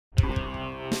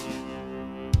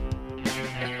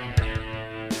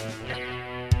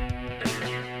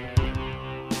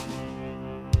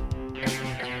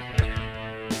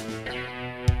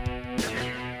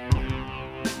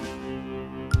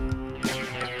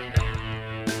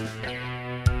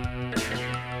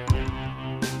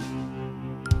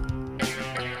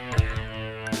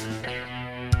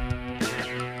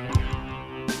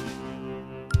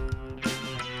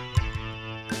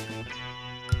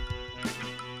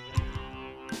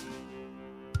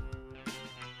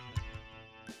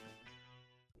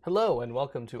Hello and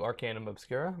welcome to Arcanum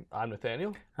Obscura. I'm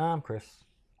Nathaniel. I'm Chris.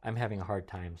 I'm having a hard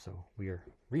time, so we are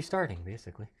restarting,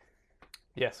 basically.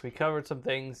 Yes, we covered some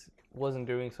things, wasn't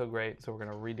doing so great, so we're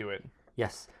going to redo it.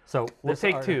 Yes, so We'll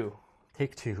take two.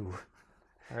 Take two.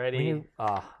 Alrighty.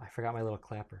 I forgot my little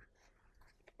clapper.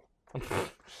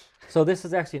 So this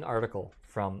is actually an article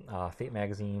from Fate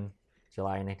Magazine,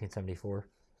 July 1974.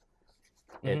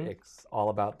 It's all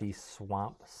about the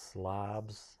swamp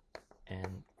slobs,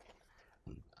 and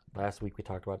last week we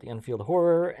talked about the Enfield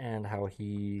horror and how I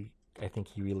think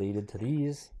he related to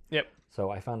these. Yep. So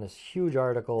I found this huge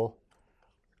article.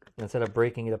 Instead of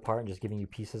breaking it apart and just giving you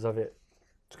pieces of it.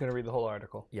 Just going to read the whole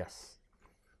article. Yes.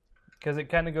 Because it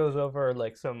kind of goes over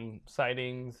like some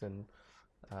sightings and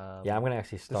yeah, I'm going to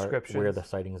actually start where the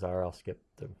sightings are. I'll skip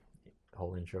the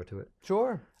whole intro to it.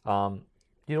 Sure.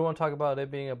 You don't want to talk about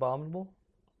it being abominable?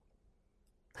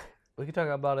 We can talk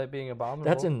about it being abominable.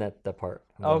 That's in that part.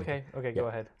 Oh, okay. Okay, yeah. Go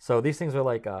ahead. So these things are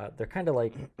like, they're kind of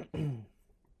like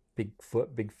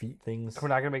big feet things. We're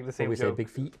not going to make the same joke. Say big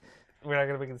feet? We're not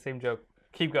going to make the same joke.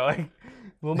 Keep going.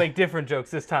 We'll make different jokes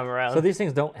this time around. So these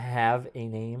things don't have a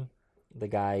name. The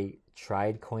guy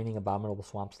tried coining abominable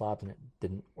swamp slobs and it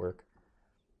didn't work.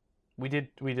 We did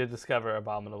discover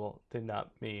abominable did not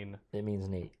mean... It means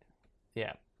Nate.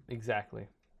 Yeah, exactly.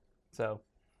 So,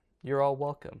 you're all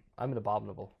welcome. I'm an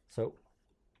abominable. So,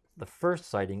 the first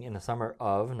sighting in the summer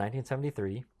of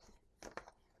 1973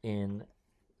 in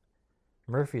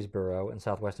Murfreesboro in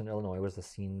southwestern Illinois was the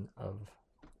scene of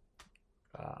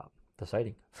the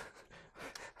sighting.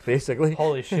 Basically.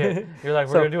 Holy shit. You're like,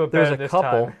 we're going to do it better this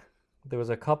time. There was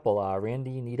a couple,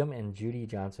 Randy Needham and Judy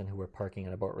Johnson, who were parking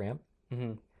on a boat ramp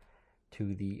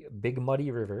to the Big Muddy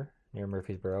River near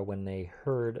Murfreesboro when they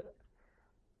heard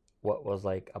what was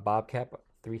like a bobcat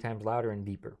 3 times louder and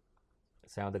deeper.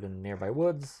 It sounded in the nearby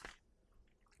woods,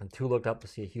 and 2 looked up to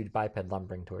see a huge biped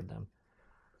lumbering toward them.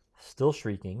 Still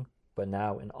shrieking, but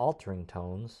now in altering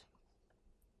tones.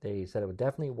 They said it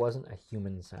definitely wasn't a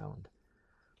human sound.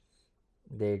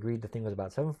 They agreed the thing was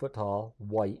about 7 foot tall,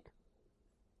 white.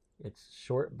 Its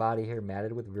short body hair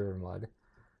matted with river mud.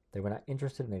 They were not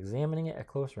interested in examining it at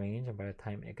close range, and by the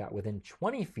time it got within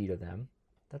 20 feet of them,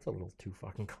 that's a little too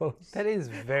fucking close. That is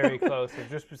very close.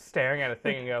 You're just staring at a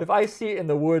thing and go... If I see it in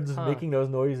the woods making those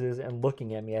noises and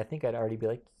looking at me, I think I'd already be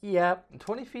like, yep.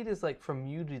 20 feet is like from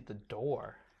you to the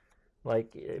door.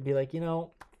 Like, it'd be like, I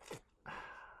know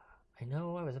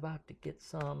I was about to get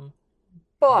some,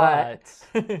 but...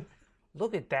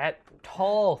 Look at that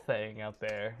tall thing out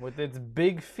there with its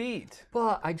big feet.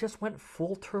 But I just went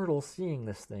full turtle seeing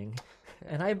this thing,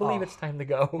 and I believe it's time to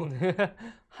go.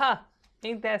 Ha!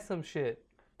 Ain't that some shit?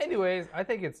 Anyways, I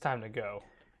think it's time to go.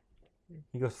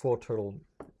 He goes full turtle.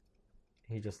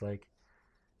 He just like,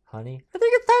 honey, I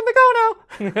think it's time to go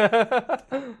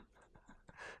now.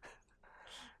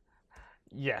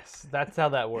 Yes, that's how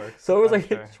that works. So it was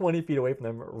like 20 feet away from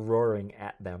them, roaring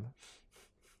at them.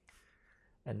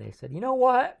 And they said, you know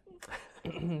what?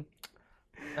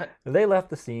 They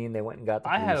left the scene. They went and got the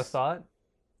police. I had a thought.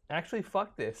 Actually,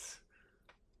 fuck this.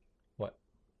 What?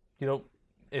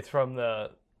 It's from the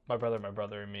My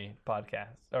Brother and Me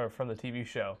podcast, or from the TV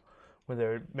show, where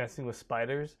they're messing with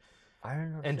spiders. I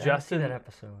don't know. And I Justin, haven't seen that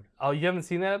episode. Oh, you haven't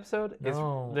seen that episode?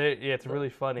 No. It's really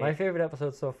funny. My favorite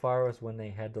episode so far was when they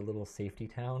had the little safety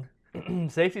town.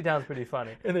 Safety Town's pretty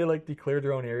funny. And they like declared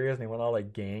their own areas and they went all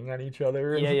like gang on each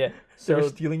other. And Yeah. So they were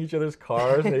stealing each other's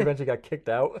cars and they eventually got kicked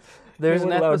out. There's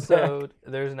an episode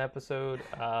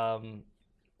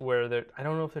where I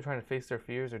don't know if they're trying to face their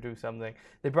fears or do something.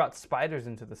 They brought spiders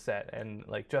into the set and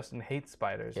like Justin hates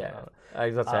spiders. Yeah. I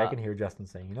can hear Justin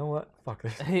saying, you know what? Fuck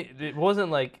this. It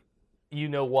wasn't like, you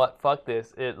know what, fuck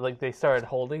this. It like they started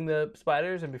holding the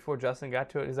spiders, and before Justin got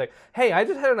to it, he's like, hey, I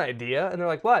just had an idea. And they're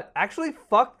like, what? Actually,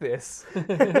 fuck this.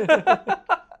 It's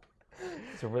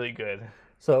really good.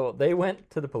 So they went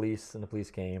to the police, and the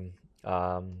police came.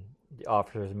 The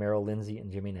officers, Merrill Lindsay and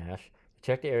Jimmy Nash,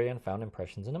 checked the area and found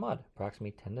impressions in the mud,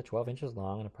 approximately 10 to 12 inches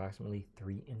long and approximately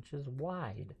 3 inches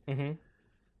wide. Mm-hmm.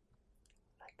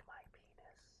 Like my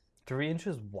penis. 3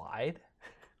 inches wide?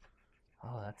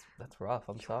 Oh, that's rough.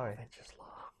 I'm sorry. 12 inches long.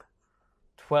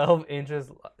 12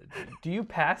 inches. Do you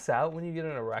pass out when you get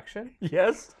an erection?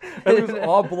 Yes. I lose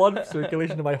all blood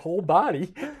circulation to my whole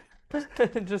body.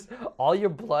 Just all your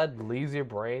blood leaves your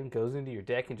brain, goes into your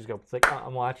dick, and just go. It's like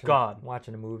I'm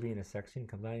watching a movie and a sex scene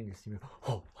comes on and you see me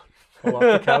fall off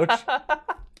the couch.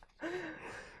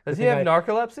 Does he have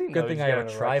narcolepsy? Good thing I have a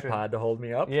tripod to hold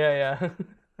me up. Yeah.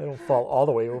 I don't fall all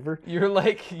the way over. You're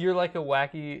like a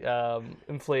wacky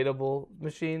inflatable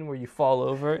machine where you fall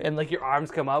over and like your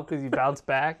arms come up because you bounce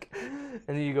back, and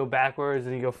then you go backwards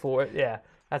and you go forward. Yeah,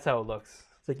 that's how it looks.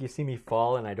 It's like you see me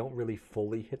fall and I don't really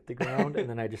fully hit the ground, and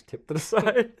then I just tip to the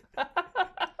side.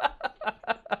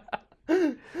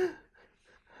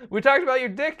 We talked about your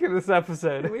dick in this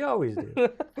episode. We always do.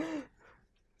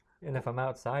 And if I'm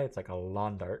outside, it's like a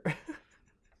lawn dart.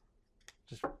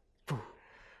 Just.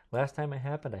 Last time it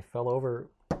happened, I fell over,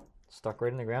 stuck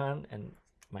right in the ground, and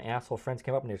my asshole friends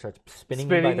came up and they started spinning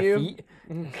me by the feet.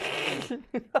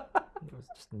 It was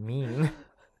just mean.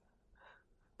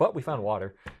 But we found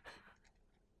water.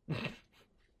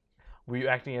 Were you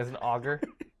acting as an auger?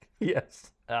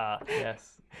 Yes.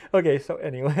 Yes. Okay, so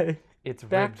anyway, it's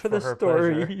back to the her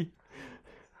story. pleasure.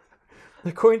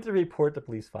 According to the report the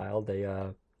police filed, they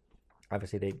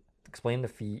obviously they explained the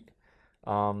feat.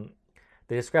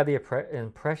 They described the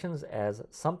impressions as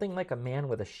something like a man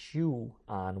with a shoe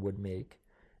on would make,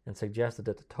 and suggested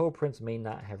that the toe prints may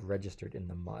not have registered in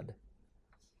the mud.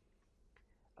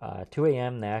 2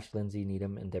 a.m., Nash, Lindsay,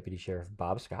 Needham, and Deputy Sheriff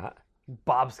Bob Scott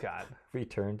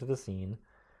returned to the scene.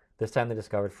 This time they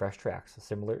discovered fresh tracks,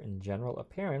 similar in general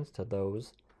appearance to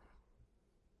those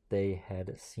they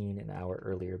had seen an hour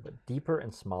earlier, but deeper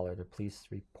and smaller. The police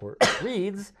report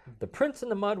reads, the prints in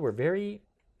the mud were very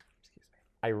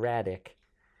erratic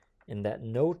in that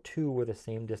no two were the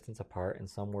same distance apart and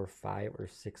some were 5 or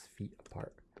 6 feet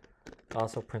apart.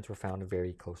 Also, prints were found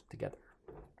very close together.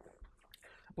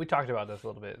 We talked about this a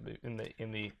little bit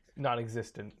in the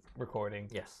non-existent recording.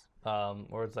 Yes.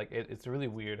 Or it's like it's really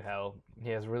weird how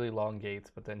he has really long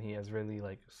gaits, but then he has really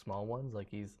like small ones. Like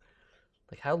he's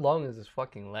like, how long is his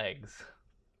fucking legs?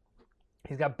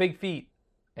 He's got big feet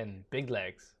and big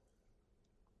legs.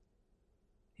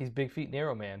 He's Big Feet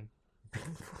Narrow Man.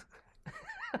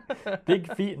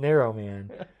 Big Feet Narrow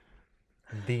Man.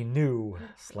 The new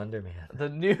Slender Man. The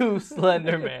new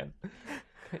Slender Man.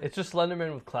 It's just Slender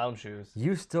Man with clown shoes.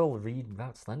 You still read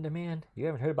about Slender Man? You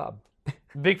haven't heard about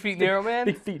Big Feet Narrow Man?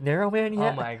 Big Feet Narrow Man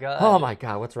yet? Oh my god. Oh my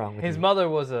god, what's wrong with his you? mother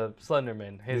was a Slender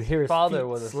Man. His you hear father feet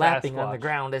was a slapping Sasquatch. on the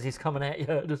ground as he's coming at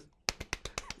you. Just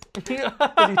as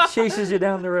he chases you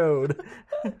down the road.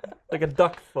 Like a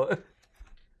duck foot.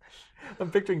 I'm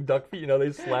picturing duck feet,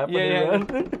 they slap when they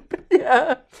run.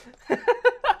 Yeah.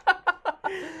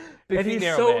 And he's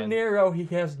so narrow, he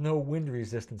has no wind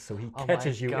resistance, so he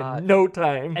catches you in no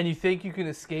time. And you think you can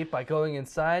escape by going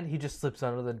inside? He just slips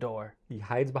under the door. He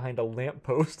hides behind a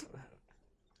lamppost.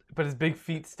 But his big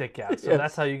feet stick out, so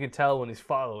that's how you can tell when he's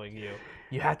following you.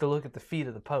 You have to look at the feet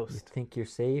of the post. You think you're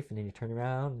safe, and then you turn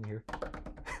around, and you're...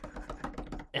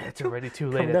 And it's already too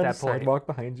late at down that the point. Sidewalk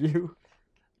behind you.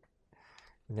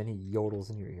 And then he yodels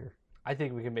in your ear. I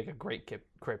think we can make a great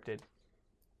cryptid.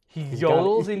 He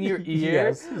yodels in your ear?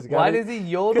 Yes. Why does he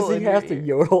yodel in your ear? Because he has to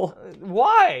yodel.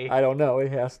 Why? I don't know. He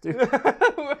has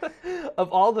to. Of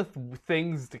all the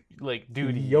things to do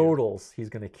to he you. Yodels. He's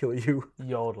going to kill you.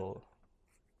 Yodel.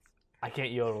 I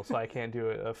can't yodel, so I can't do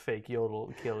a fake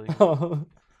yodel kill you.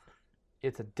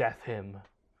 It's a death hymn.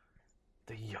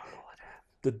 The yodel of death.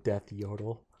 The death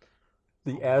yodel.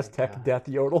 The Aztec death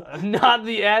yodel. Not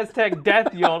the Aztec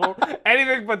death yodel.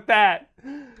 Anything but that.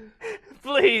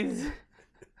 Please.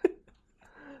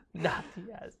 Not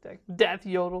the Aztec death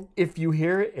yodel. If you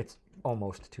hear it, it's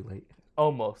almost too late.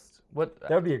 Almost. What?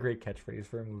 That would be a great catchphrase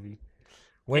for a movie.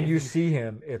 When you see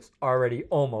him, it's already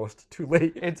almost too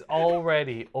late. It's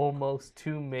already almost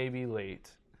too maybe late.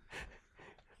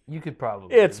 You could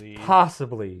probably It's leave.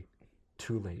 possibly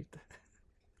too late.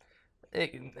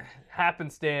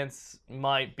 Happenstance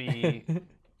might be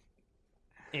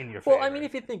in your favor. Well, I mean,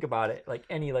 if you think about it, like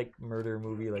any murder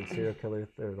movie, like serial killer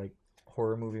or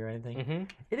horror movie or anything,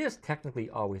 it is technically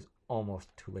always almost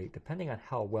too late, depending on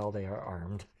how well they are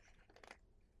armed.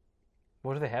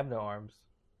 What if they have no arms?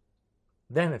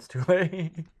 Then it's too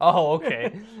late. Oh,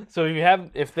 okay. So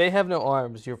if they have no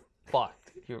arms, you're fucked.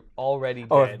 You're already dead.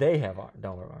 Oh, if they have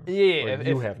no arms. Yeah, or if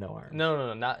you have no arms.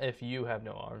 No, not if you have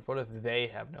no arms. What if they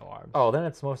have no arms? Oh, then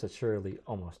it's most assuredly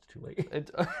almost too late.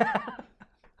 It's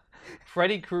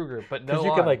Freddy Krueger, but no arms.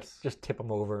 Because you can just tip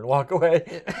him over and walk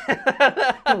away.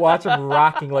 Watch him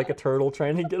rocking like a turtle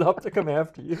trying to get up to come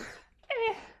after you.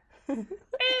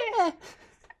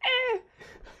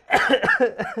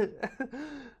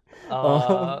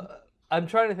 I'm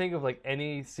trying to think of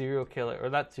any serial killer, or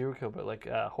not serial killer, but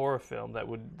a horror film that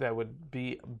would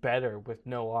be better with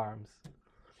no arms.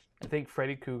 I think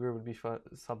Freddy Krueger would be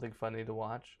something funny to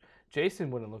watch.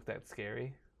 Jason wouldn't look that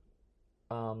scary.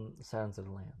 Silence of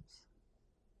the Lambs.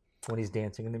 When he's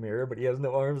dancing in the mirror, but he has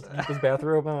no arms to keep his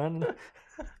bathrobe on.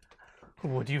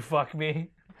 Would you fuck me?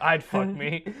 I'd fuck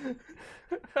me.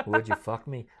 Would you fuck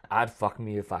me? I'd fuck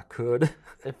me if I could.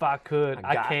 If I could.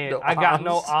 I can't. No I got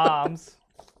no arms.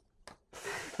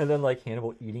 And then, like,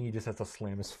 Hannibal eating, he just has to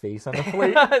slam his face on the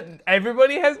plate.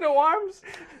 Everybody has no arms?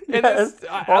 And Yes, this,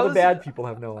 all the bad people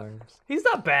have no arms. He's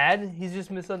not bad. He's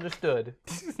just misunderstood.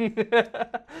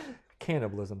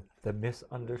 Cannibalism, the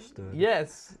misunderstood.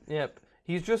 Yes. Yep.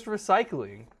 He's just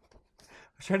recycling. I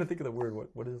was trying to think of the word.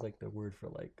 What is, like, the word for,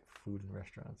 like, food in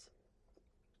restaurants?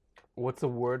 What's the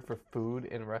word for food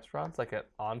in restaurants? Like an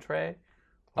entree?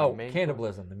 Oh,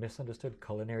 cannibalism, the misunderstood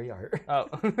culinary art. Oh.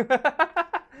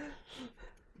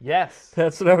 Yes.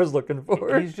 That's what I was looking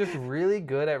for. He's just really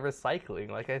good at recycling,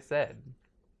 like I said.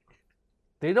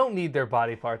 They don't need their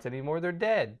body parts anymore. They're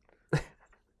dead.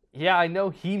 Yeah, I know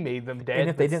he made them dead. And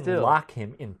if they didn't still. lock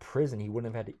him in prison, he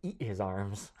wouldn't have had to eat his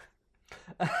arms.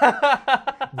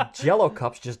 Jello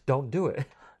cups just don't do it.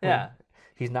 Yeah.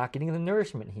 He's not getting the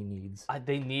nourishment he needs.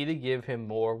 They need to give him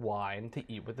more wine to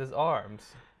eat with his arms.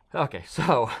 Okay,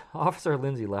 so Officer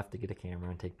Lindsay left to get a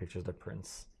camera and take pictures of the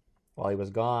prints. While he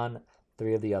was gone,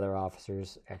 3 of the other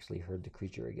officers actually heard the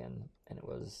creature again, and it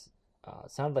was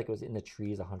sounded like it was in the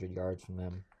trees 100 yards from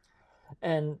them.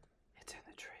 And it's in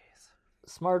the trees.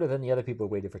 Smarter than the other people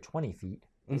who waited for 20 feet,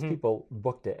 these people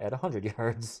booked it at 100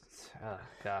 yards. Oh,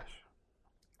 gosh.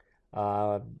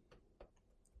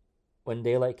 When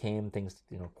daylight came, things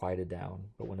quieted down.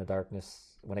 But when it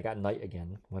got night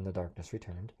again, when the darkness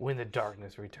returned,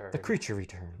 the creature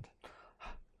returned.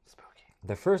 Spooky.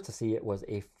 The first to see it was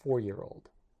a 4-year-old,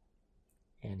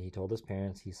 and he told his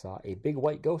parents he saw a big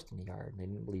white ghost in the yard, and they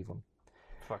didn't believe him.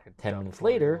 Fucking 10 minutes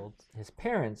later, his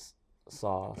parents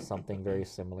saw something very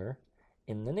similar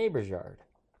in the neighbor's yard.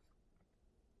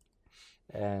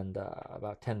 And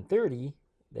about 10:30,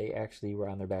 they actually were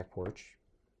on their back porch,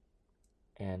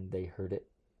 and they heard it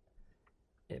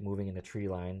moving in a tree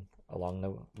line along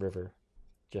the river,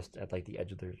 just at like the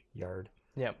edge of their yard.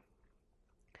 Yep.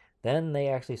 Then they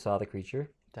actually saw the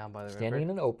creature Down by the standing river. in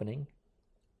an opening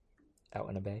out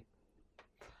in a bay,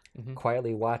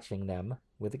 quietly watching them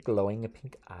with glowing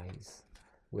pink eyes,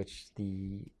 which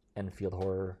the Enfield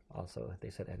horror also, they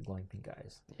said, had glowing pink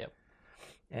eyes. Yep.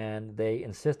 And they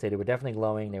insisted it were definitely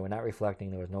glowing. They were not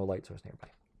reflecting. There was no light source nearby.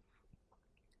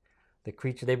 The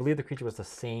creature, they believe the creature was the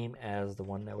same as the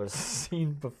one that was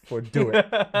seen before. Do it.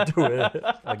 Do it.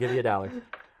 I'll give you $1.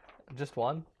 Just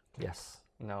one? Yes.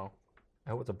 No. I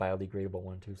hope it's a biodegradable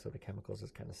one, too, so the chemicals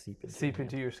just kind of seep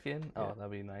into your skin? Oh, yeah.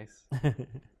 That'd be nice.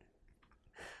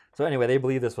 So anyway, they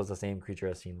believe this was the same creature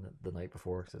as seen the night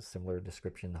before. It's a similar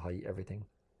description, height, everything.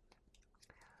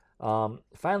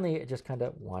 Finally, it just kind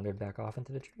of wandered back off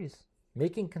into the trees,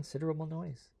 making considerable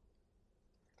noise.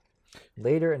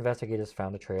 Later, investigators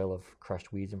found a trail of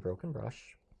crushed weeds and broken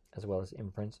brush, as well as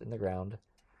imprints in the ground,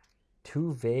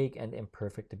 too vague and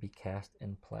imperfect to be cast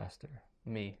in plaster.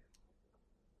 Me.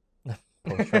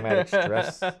 Post-traumatic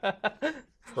stress.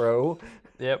 Pro.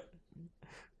 Yep.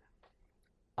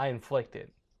 I inflict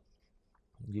it.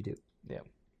 You do. Yep.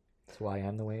 That's why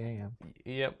I'm the way I am.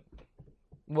 Yep.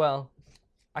 Well,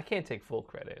 I can't take full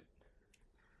credit.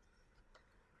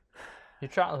 Your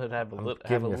childhood had a little.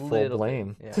 Giving you full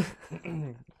blame. Yeah.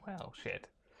 Well, shit.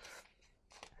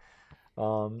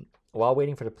 While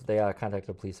waiting for they contacted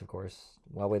the police, of course.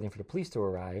 While waiting for the police to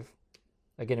arrive,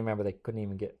 again, remember they couldn't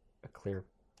even get a clear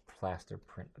plaster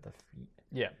print of the feet.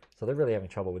 Yeah. So they're really having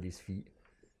trouble with these feet.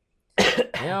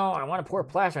 I want to pour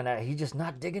plaster on that. He's just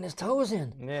not digging his toes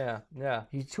in. Yeah, yeah.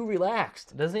 He's too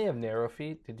relaxed. Doesn't he have narrow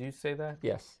feet? Did you say that?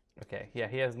 Yes. Okay, yeah,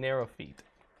 he has narrow feet,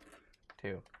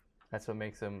 too. That's what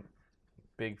makes him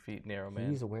big feet, narrow man.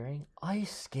 He's wearing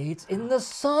ice skates in the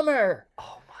summer.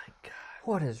 Oh, my God.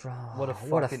 What is wrong? What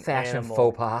a fashion animal.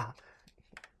 faux pas.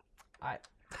 I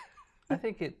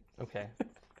think it... Okay.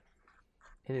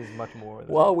 It is much more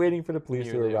than... While waiting for the police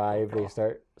to nearly a arrive, faux they pas.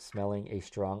 start smelling a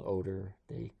strong odor.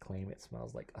 They claim it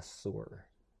smells like a sewer.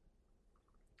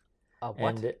 A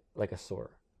what? Like a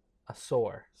sewer. A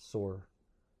sore. Sewer.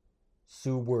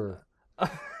 Sewer.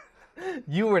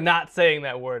 You were not saying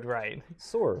that word right.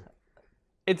 Sewer.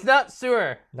 It's not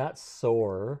sewer. Not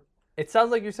sore. It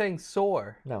sounds like you're saying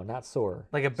sore. No, not sore.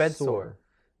 Like a bed sore.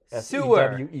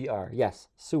 Sewer. Sewer. Yes,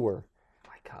 sewer. Oh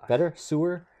my God. Better?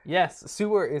 Sewer? Yes,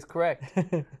 sewer is correct.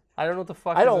 I don't know what the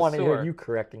fuck I is don't a want to sewer. hear you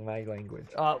correcting my language.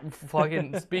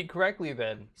 Fucking speak correctly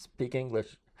then. Speak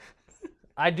English.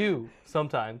 I do,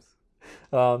 sometimes.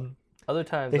 Other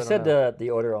times They I don't said know.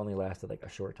 the odor only lasted like a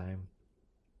short time.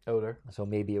 Odor. So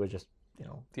maybe it was just,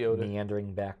 The odor.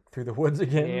 meandering back through the woods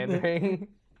again. Meandering.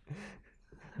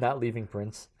 Not leaving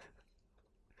prints.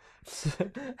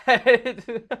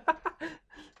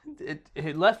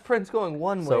 It left prints going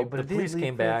one So way, but the it didn't police leave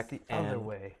came prints back the other and-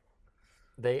 way.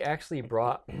 They actually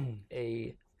brought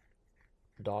a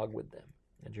dog with them,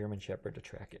 a German Shepherd, to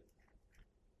track it.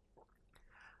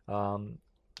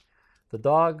 The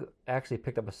dog actually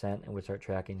picked up a scent and would start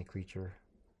tracking the creature.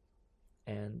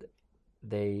 And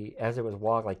as it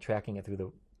was tracking it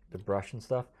through the brush and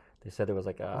stuff, they said there was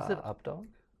like a... Was it up dog?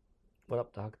 What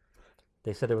up, dog?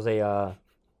 They said there was it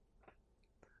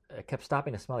kept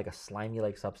stopping to smell like a slimy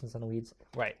substance on the weeds.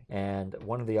 Right. And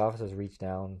one of the officers reached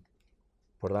down,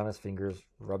 put it on his fingers,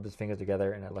 rubbed his fingers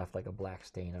together, and it left like a black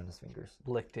stain on his fingers.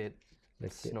 Licked it,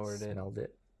 snorted it, smelled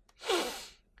it,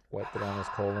 wiped it on his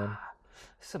colon.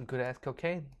 Some good ass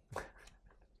cocaine.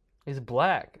 It's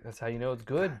black. That's how you know it's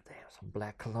good. God damn, some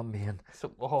black Colombian.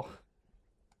 So,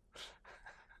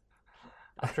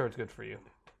 I'm sure it's good for you.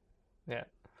 Yeah.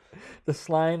 The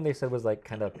slime, they said, was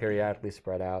kind of periodically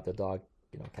spread out. The dog,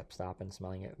 kept stopping,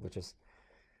 smelling it, which is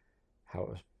how it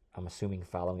was, I'm assuming,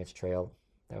 following its trail.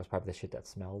 That was probably the shit that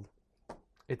smelled.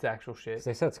 It's actual shit.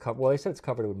 They said it's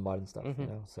covered with mud and stuff,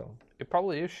 so. It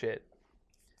probably is shit.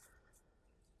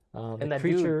 And that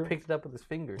creature dude picked it up with his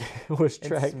fingers was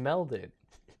and smelled it.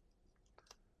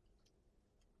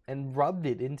 And rubbed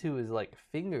it into his,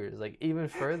 fingers, even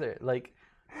further.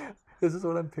 This is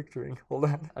what I'm picturing. Hold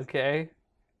on. Okay.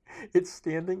 It's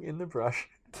standing in the brush.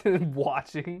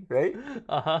 Watching. Right?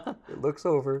 Uh-huh. It looks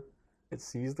over. It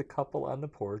sees the couple on the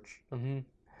porch. Mm-hmm.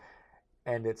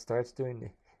 And it starts doing the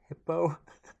hippo.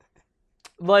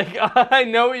 I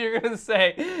know what you're going to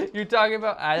say. You're talking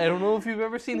about, I don't know if you've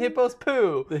ever seen hippos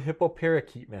poo. The hippo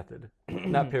parakeet method.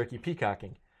 Not parakeet,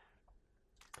 peacocking.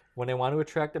 When they want to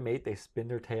attract a mate, they spin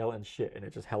their tail and shit, and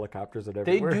it just helicopters it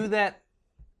everywhere. They do that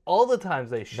all the times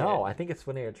they shit. No, I think it's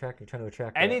when they're trying to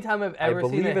attract Anytime I've ever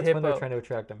seen a hippo. I believe it's when they're trying to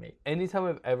attract a mate. Anytime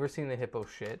I've ever seen a hippo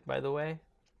shit, by the way,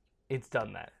 it's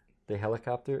done that. They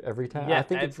helicopter every time? Yeah,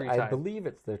 I believe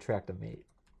it's to attract a mate.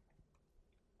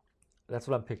 That's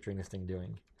what I'm picturing this thing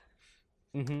doing.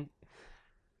 Mm-hmm.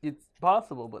 It's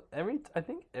possible, but I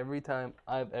think every time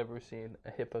I've ever seen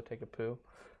a hippo take a poo,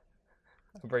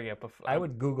 I'm bringing up I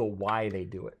would Google why they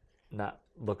do it, not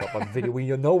look up a video where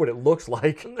you know what it looks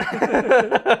like.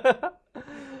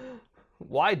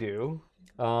 Why do?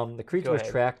 The creature was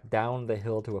tracked down the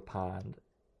hill to a pond,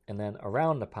 and then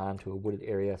around the pond to a wooded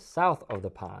area south of the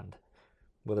pond,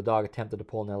 where the dog attempted to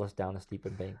pull Nellis down a steep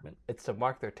embankment. It's to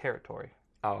mark their territory.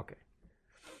 Oh, okay.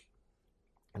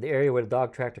 The area where the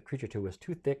dog tracked the creature to was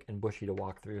too thick and bushy to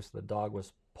walk through, so the dog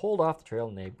was pulled off the trail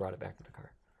and they brought it back to the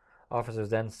car. Officers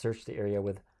then searched the area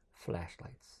with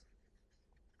flashlights.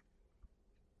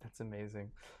 That's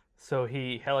amazing. So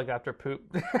he helicopter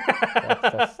pooped.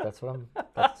 That's what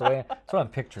I'm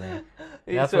picturing.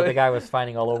 And that's what the guy was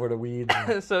finding all over the weeds.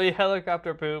 So he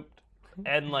helicopter pooped,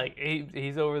 and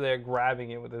he's over there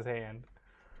grabbing it with his hand.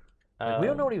 We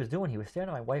don't know what he was doing. He was staring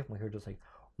at my wife, and we heard just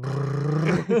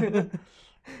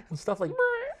and stuff like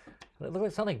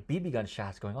it sounded like BB gun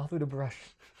shots going all through the brush.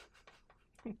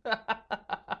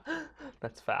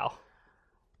 That's foul.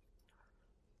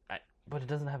 But it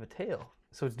doesn't have a tail,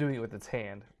 so it's doing it with its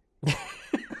hand.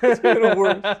 It's gonna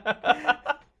work.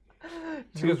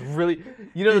 She goes really,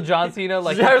 the John Cena I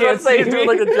was gonna say he's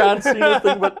doing a John Cena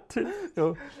thing, but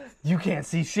you can't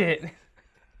see shit,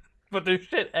 but there's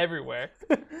shit everywhere.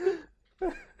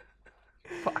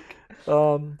 Fuck.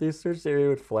 They searched the area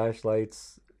with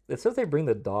flashlights. It says they bring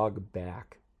the dog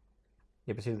back.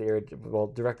 You proceed to the area,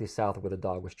 directly south of where the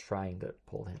dog was trying to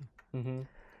pull him. Mm-hmm.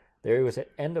 The area was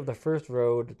at the end of the first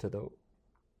road to the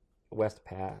west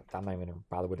path. I'm not even going to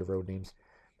bother with the road names.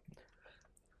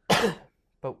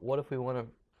 But what if we want to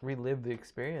relive the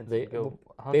experience?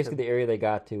 Basically, the area they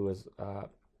got to was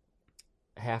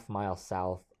half mile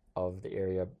south of the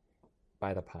area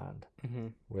by the pond,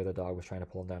 where the dog was trying to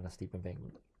pull him down a steep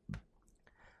embankment.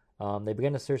 They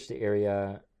began to search the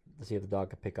area to see if the dog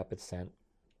could pick up its scent.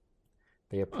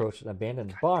 They approached an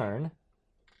abandoned barn.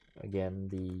 Again,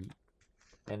 the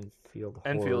Enfield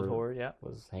Horror yeah,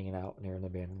 was hanging out near an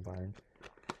abandoned barn.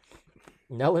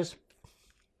 Nellis.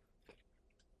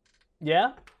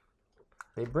 Yeah?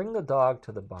 They bring the dog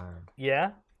to the barn.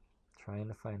 Yeah? Trying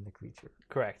to find the creature.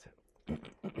 Correct.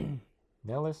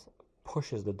 Nellis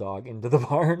pushes the dog into the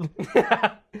barn.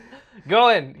 Go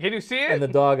in. Can you see it? And the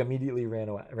dog immediately ran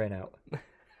out.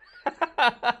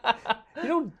 You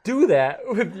don't do that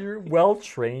with your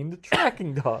well-trained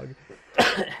tracking dog.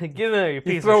 Give it a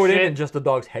piece you throw of it shit. in and just the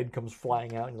dog's head comes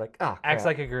flying out and you're like, ah, acts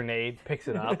like a grenade, picks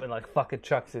it up and fucking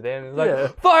chucks it in. And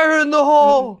like, fire in the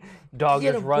hole! Dog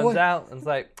just runs out and it's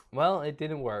like, well, it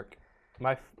didn't work.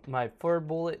 My third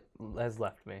bullet has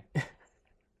left me.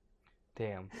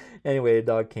 Damn. Anyway, the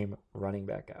dog came running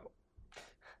back out.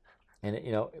 And,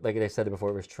 like I said before,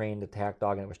 it was trained to attack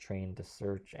dog and it was trained to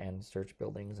search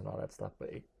buildings and all that stuff, but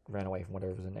it ran away from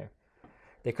whatever was in there.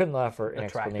 They couldn't offer an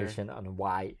explanation on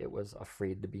why it was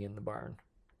afraid to be in the barn.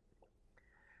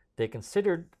 They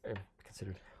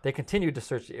They continued to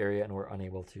search the area and were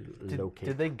unable to locate.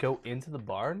 Did they go into the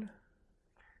barn?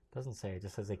 Doesn't say. It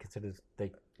just says they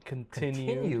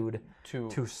Continued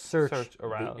to search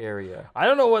around the area. I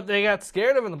don't know what they got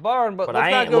scared of in the barn, but let's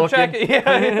I not ain't go looking. check it.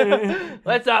 Yeah.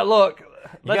 Let's not look.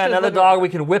 You got another dog we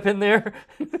can whip in there?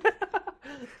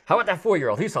 How about that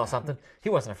 4-year-old? He saw something. He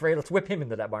wasn't afraid. Let's whip him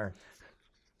into that barn.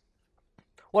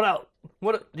 What else?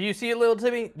 What do you see it, little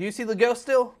Timmy? Do you see the ghost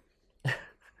still?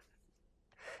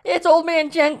 It's Old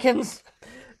Man Jenkins.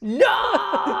 No.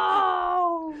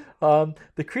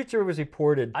 The creature was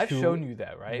reported. I've shown you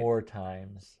that, right? More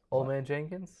times. Old Man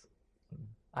Jenkins.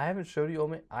 I haven't showed you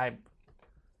Old Man. How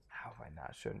have I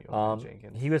not shown you Old Man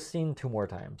Jenkins? He was seen 2 more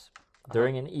times.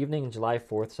 During an evening July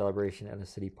 4th celebration at a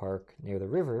city park near the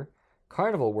river,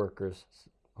 carnival workers,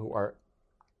 who are,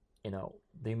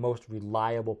 the most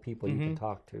reliable people you can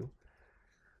talk to,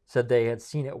 said they had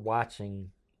seen it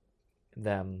watching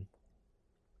them.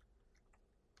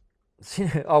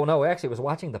 Oh no, actually, it was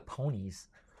watching the ponies.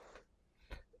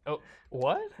 Oh,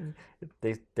 what?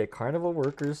 The carnival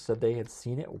workers said they had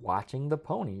seen it watching the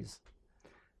ponies.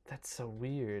 That's so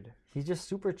weird. He's just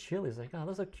super chill. He's like, oh,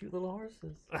 those are cute little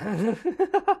horses.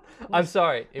 I'm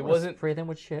sorry. It wasn't. Spray them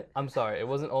with shit. I'm sorry. It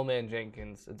wasn't Old Man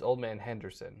Jenkins. It's Old Man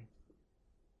Henderson.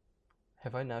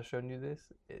 Have I not shown you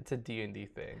this? It's a D&D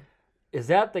thing. Is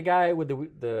that the guy with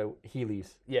the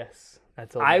Heelys? Yes.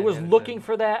 That's I was looking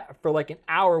for that for like an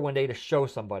hour one day to show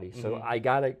somebody. So I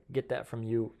got to get that from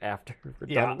you after we're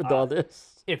done with all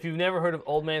this. If you've never heard of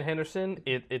Old Man Henderson,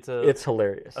 it's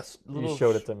hilarious. You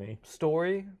showed it to me.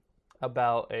 Story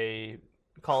about a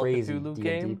Call of Cthulhu D&D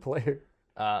game. player.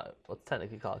 Well, it's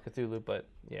technically Call of Cthulhu, but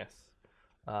yes.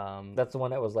 That's the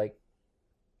one that was like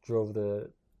drove the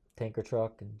tanker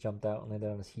truck and jumped out and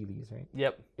landed on his Heelys, right?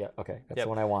 Yep. Yeah, okay. That's the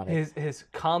one I wanted. His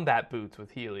combat boots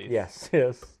with Heelys. Yes.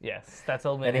 Yes, that's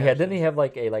Old Man. And didn't he have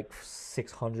like a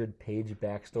 600-page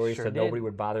backstory so nobody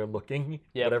would bother looking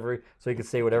whatever, so he could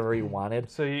say whatever he wanted?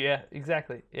 So yeah,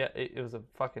 exactly. Yeah, it was a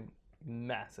fucking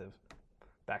massive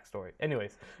backstory.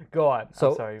 Anyways, go on.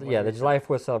 So I'm sorry. the July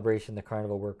 4th celebration, the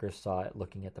carnival workers saw it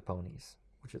looking at the ponies,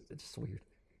 which is just weird.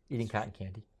 Eating cotton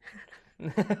candy.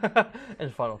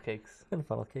 And funnel cakes.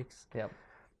 Yep.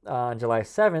 On July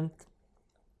 7th,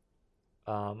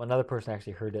 another person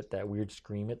actually heard that weird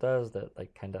scream it does, that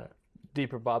like kind of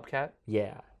deeper bobcat.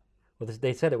 Yeah. Well,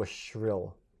 they said it was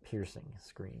shrill, piercing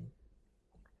scream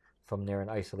from near an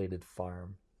isolated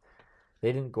farm.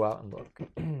 They didn't go out and look.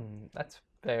 That's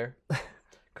fair.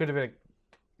 Could have been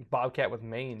a bobcat with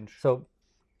mange. So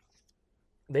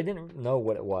they didn't know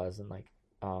what it was, and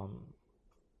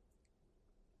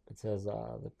it says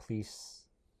the police.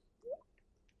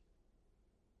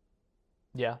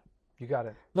 Yeah, you got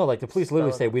it. No, the police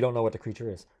literally say we don't know what the creature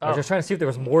is. I was just trying to see if there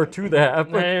was more to that.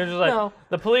 But you're just like, no.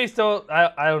 The police don't.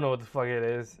 I don't know what the fuck it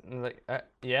is. And like,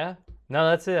 yeah, no,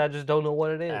 that's it. I just don't know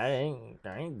what it is. I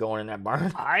ain't going in that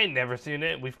barn. I ain't never seen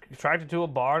it. We've tracked it to a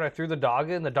barn. I threw the dog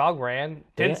in. The dog ran.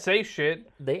 Didn't say shit.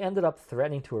 They ended up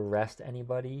threatening to arrest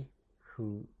anybody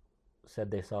who said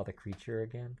they saw the creature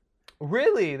again.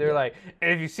 Really? They're like,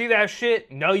 and if you see that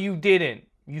shit, no, you didn't.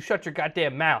 You shut your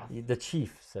goddamn mouth. The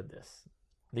chief said this.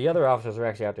 The other officers were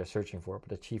actually out there searching for it, but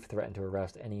the chief threatened to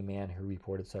arrest any man who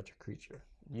reported such a creature.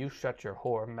 You shut your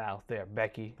whore mouth there,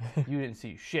 Becky. You didn't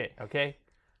see shit, okay?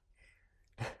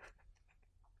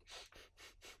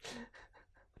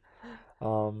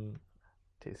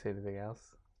 Did you say anything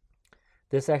else?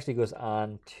 This actually goes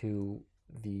on to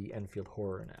the Enfield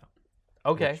horror now.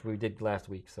 Okay. Which we did last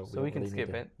week, so we can skip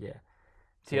it. Yeah.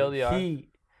 TLDR. He,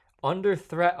 under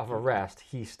threat of arrest,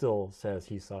 he still says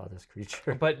he saw this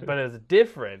creature. But it's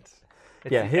different.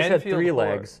 It's his had 3 horror.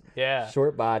 legs. Yeah.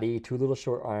 Short body, 2 little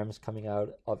short arms coming out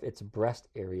of its breast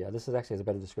area. This is actually a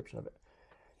better description of it.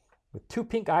 With 2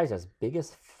 pink eyes as big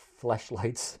as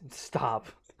fleshlights. Stop.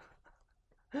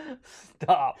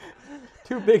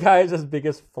 2 big eyes as big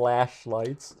as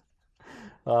flashlights.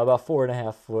 About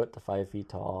 4.5 foot to 5 feet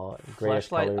tall. Grayish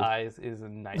Flashlight colored. eyes is a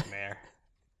nightmare.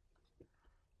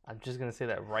 I'm just gonna say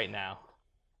that right now.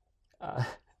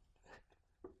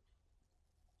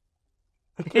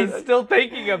 He's still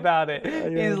thinking about it.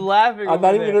 Yeah. He's laughing. I'm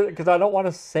not even because I don't want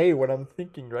to say what I'm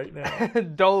thinking right now.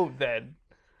 Don't then.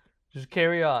 Just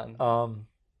carry on.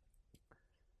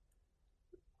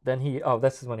 Then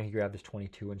this is when he grabbed his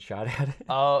 .22 and shot at it.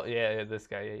 Oh yeah, this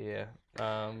guy, yeah.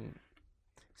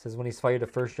 Says when he fired the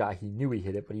first shot, he knew he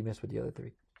hit it, but he missed with the other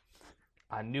 3.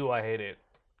 I knew I hit it.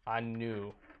 I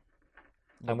knew.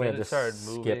 I'm going to just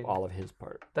skip all of his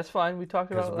part. That's fine. We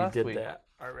talked about it last week. We did that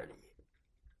already.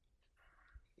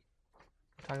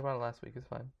 Talked about it last week. It's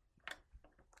fine.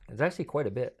 It's actually quite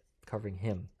a bit covering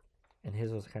him. and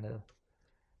his was kind of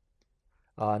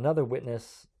another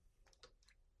witness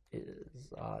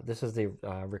is this is the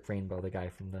Rick Rainbow, the guy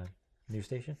from the news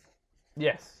station.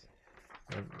 Yes.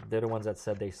 And they're the ones that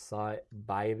said they saw it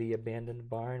by the abandoned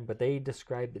barn, but they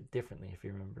described it differently, if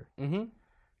you remember. Mm-hmm.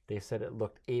 They said it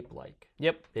looked ape-like.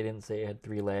 Yep. They didn't say it had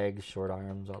 3 legs, short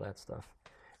arms, all that stuff.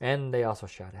 And they also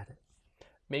shot at it.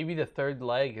 Maybe the third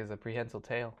leg is a prehensile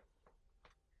tail.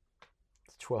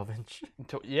 It's 12-inch.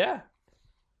 Yeah.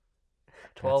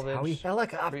 12-inch. Howie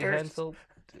helicopters. Prehensile.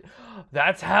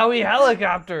 That's Howie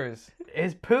helicopters.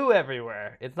 His poo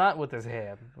everywhere. It's not with his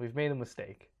hand. We've made a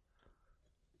mistake.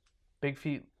 Big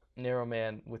feet, narrow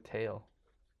man with tail.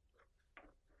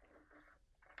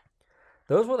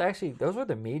 Those were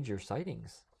the major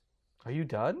sightings. Are you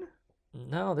done?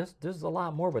 No, there's a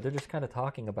lot more, but they're just kind of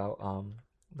talking about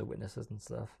the witnesses and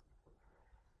stuff,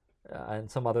 and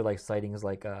some other like sightings,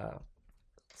 like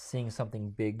seeing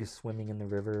something big swimming in the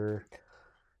river.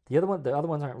 The other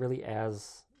ones aren't really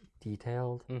as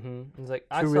detailed. Mm-hmm. It's like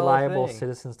Two reliable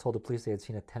citizens told the police they had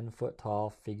seen a 10-foot tall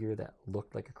figure that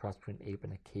looked like a cross between an ape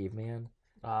and a caveman.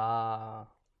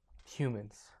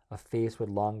 Humans. A face with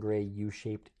long gray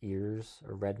U-shaped ears,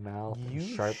 a red mouth, and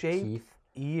sharp teeth.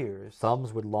 Ears.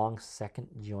 Thumbs with long second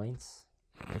joints.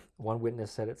 One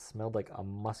witness said it smelled like a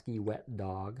musky, wet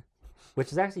dog,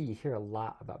 which is actually, you hear a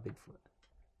lot about Bigfoot.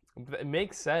 It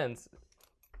makes sense.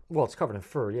 Well, it's covered in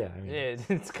fur, yeah. I mean,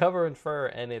 It's covered in fur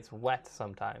and it's wet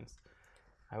sometimes.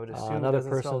 I would assume another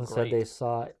person said they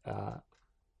saw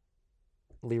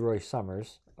Leroy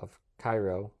Summers of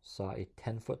Cairo saw a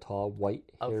 10-foot tall white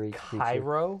hairy creature.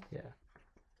 Cairo? Yeah.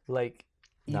 Like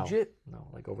Egypt? No,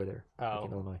 like over there, Oh. like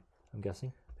in Illinois, I'm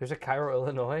guessing. There's a Cairo,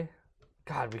 Illinois?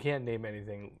 God, we can't name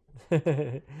anything.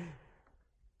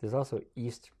 There's also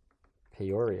East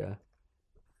Peoria.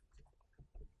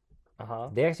 Uh-huh.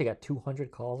 They actually got 200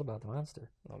 calls about the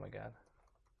monster. Oh my God.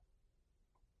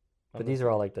 But these are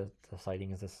all like the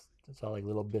sightings. It's all like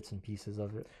little bits and pieces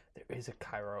of it. There is a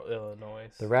Cairo, Illinois.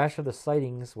 The rash of the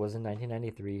sightings was in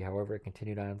 1993. However, it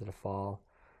continued on into the fall.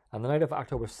 On the night of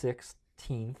October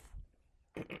 16th,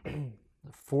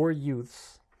 4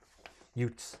 Utes.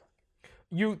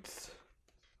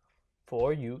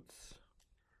 4 Utes.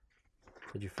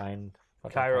 Did you find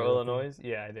Cairo, Illinois?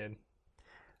 Yeah, I did.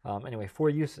 Anyway, 4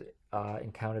 Utes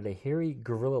encountered a hairy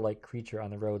gorilla-like creature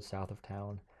on the road south of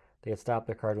town. They had stopped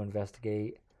their car to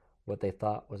investigate what they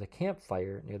thought was a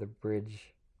campfire near the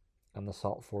bridge on the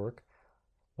Salt Fork.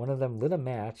 One of them lit a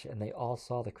match, and they all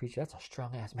saw the creature. That's a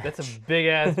strong-ass match. That's a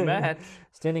big-ass match.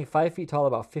 Standing 5 feet tall,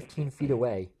 about 15 feet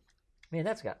away. Man,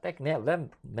 that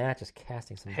match is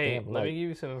casting some damn light. Let me give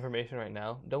you some information right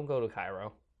now. Don't go to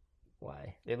Cairo.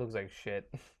 Why? It looks like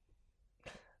shit.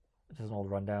 Just an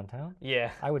old rundown town? Yeah.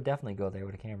 I would definitely go there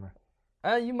with a camera.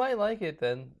 You might like it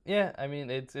then. Yeah, I mean,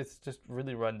 it's just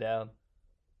really run down.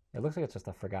 It looks like it's just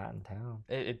a forgotten town.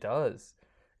 It does.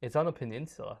 It's on a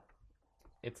peninsula.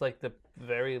 It's like the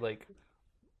very, like,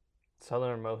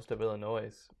 southernmost of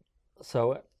Illinois.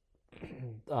 So,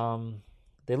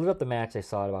 they lit up the match. They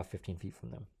saw it about 15 feet from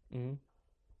them. Mm-hmm.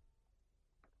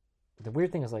 The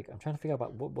weird thing is, like, I'm trying to figure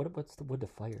out what's the wood to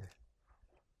fire.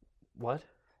 What?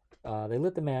 They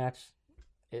lit the match.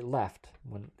 It left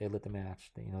when they lit the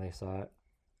match. They saw it.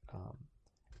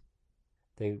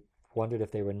 They wondered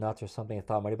if they were nuts or something. They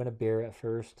thought it might have been a bear at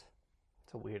first.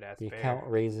 It's a weird-ass The bear. account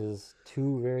raises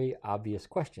 2 very obvious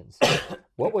questions.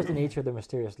 What was the nature of the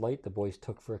mysterious light the boys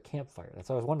took for a campfire? That's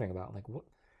what I was wondering about. Like, what?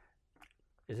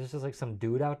 Is this just like some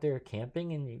dude out there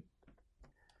camping and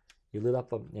you lit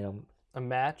up a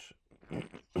match?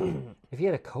 If he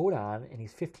had a coat on and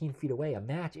he's 15 feet away, a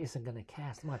match isn't going to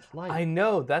cast much light. I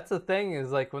know. That's the thing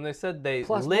is, like, when they said they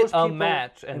Plus, lit a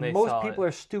match and they most saw people it.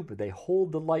 are stupid. They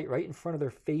hold the light right in front of their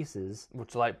faces.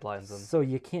 Which light blinds them. So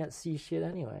you can't see shit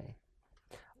anyway.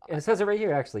 And it says it right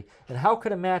here, actually. And how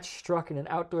could a match struck in an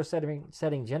outdoor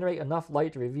setting generate enough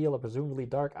light to reveal a presumably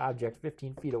dark object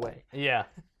 15 feet away? Yeah.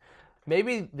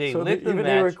 Maybe they lit the even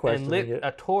match and lit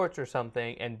a torch or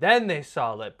something, and then they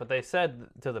saw it. But they said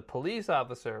to the police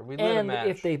officer, we lit a match. And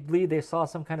if they believe they saw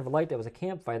some kind of a light that was a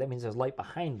campfire, that means there's light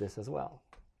behind this as well.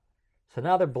 So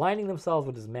now they're blinding themselves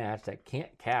with this match that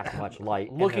can't cast much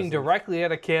light. Looking directly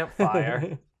at a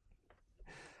campfire.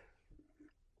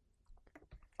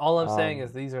 All I'm saying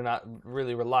is these are not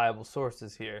really reliable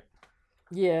sources here.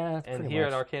 Yeah, and here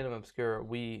at Arcanum Obscura,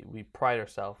 we pride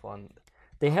ourselves on...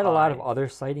 They had a lot of other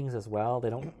sightings as well.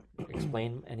 They don't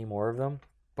explain any more of them,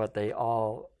 but they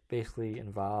all basically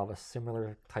involve a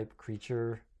similar type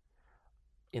creature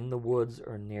in the woods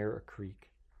or near a creek.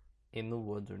 In the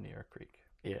woods or near a creek.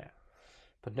 Yeah.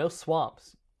 But no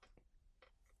swamps.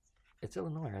 It's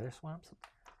Illinois. Are there swamps?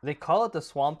 They call it the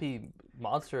swampy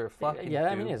monster of fucking Yeah, I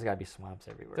mean, goo. there's got to be swamps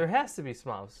everywhere. There has to be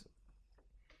swamps.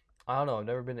 I don't know. I've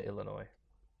never been to Illinois.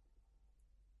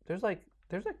 There's like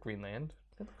Greenland.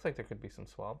 It looks like there could be some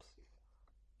swamps.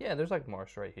 Yeah, there's like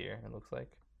marsh right here. It looks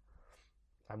like.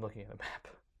 I'm looking at a map.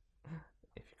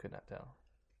 If you could not tell.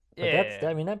 But Yeah,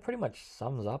 I mean, that pretty much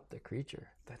sums up the creature.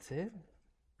 that's it.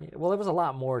 Yeah, well, there was a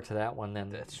lot more to that one than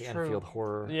That's the true. Enfield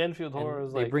horror. The Enfield And horror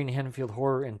is they like. bring the Enfield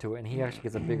horror into it, and he actually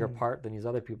gets a bigger part than these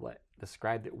other people that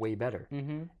described it way better.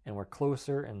 Mm-hmm. And we're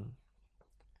closer, and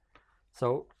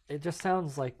so it just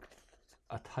sounds like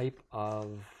a type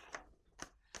of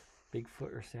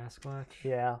Bigfoot or Sasquatch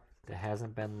Yeah. that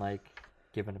hasn't been like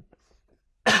given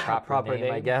a proper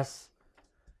name, I guess.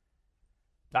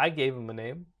 I gave him a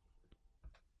name.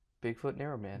 Bigfoot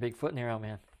Narrow Man. Bigfoot Narrow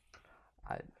Man.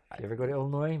 I, If you ever go to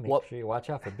Illinois, make What- sure you watch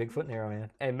out for Bigfoot Narrow Man.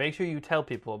 and make sure you tell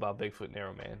people about Bigfoot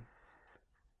Narrow Man.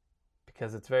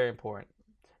 Because it's very important.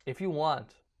 If you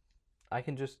want, I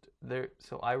can just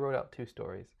so I wrote out 2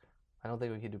 stories. I don't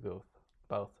think we can do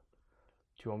both.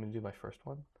 Do you want me to do my first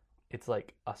one? It's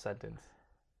like a sentence.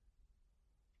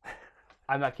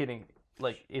 I'm not kidding.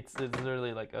 Like it's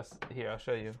literally like us. Here, I'll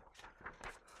show you.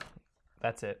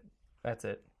 That's it.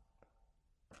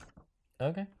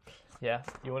 Okay. Yeah.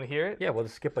 You want to hear it? Yeah, we'll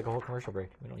just skip like a whole commercial break.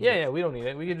 We don't need Yeah, we don't need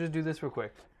it. We can just do this real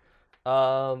quick.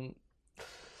 I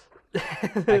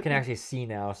I can actually see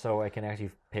now, so I can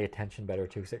actually pay attention better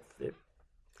too. Cause it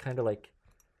kind of like,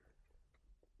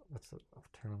 what's the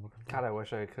term I'm looking for? God, I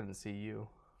wish I couldn't see you.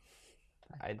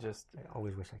 I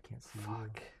always wish I can't see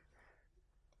fuck.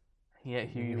 Yeah, you.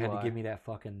 here You you had are. to give me that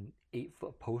fucking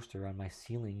 8-foot poster on my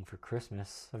ceiling for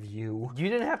Christmas of you. You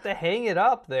didn't have to hang it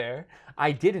up there.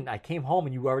 I didn't. I came home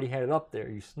and you already had it up there.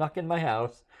 You snuck in my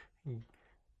house, you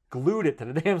glued it to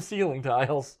the damn ceiling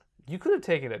tiles. You could have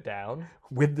taken it down.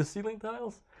 With the ceiling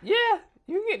tiles? Yeah,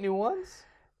 you can get new ones.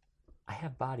 I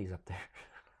have bodies up there.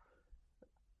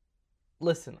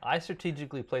 Listen, I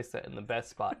strategically placed that in the best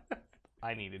spot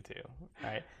I needed to. All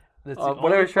right. That's the What I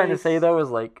only was trying to say place- though is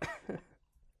like,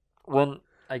 when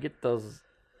I get those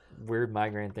weird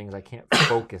migraine things, I can't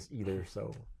focus either.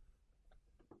 So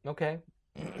Okay.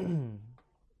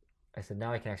 I said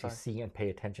now I can actually see and pay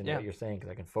attention to Yeah. what you're saying because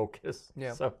I can focus.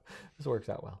 Yeah. So this works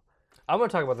out well. I'm going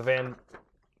to talk about the Van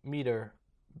Meter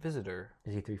visitor.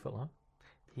 Is he 3 foot long?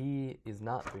 He is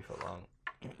not 3 foot long.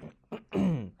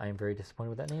 I am very disappointed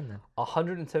with that name then.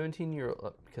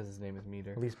 117-year-old, because his name is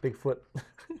Meter. At least Bigfoot.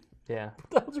 Yeah.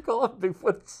 What would you call him?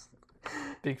 Bigfoot's.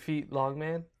 Big feet, long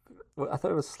man. Well, I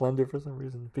thought it was slender for some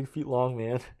reason. Big feet, long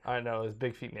man. I know, it's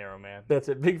big feet, narrow man. That's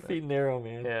it. Big feet, narrow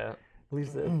man. Yeah. At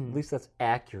least that's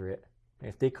accurate. And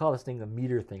if they call this thing the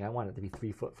meter thing, I want it to be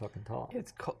 3 foot fucking tall.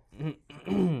 It's called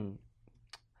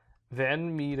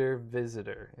Van Meter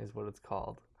Visitor is what it's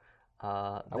called.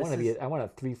 I want a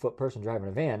 3 foot person driving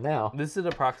a van now. This is an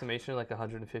approximation, like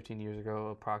 115 years ago,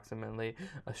 approximately.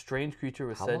 A strange creature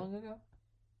was How said. long ago?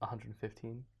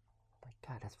 115. My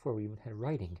God, that's before we even had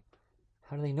writing.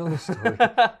 How do they know this story?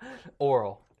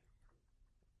 Oral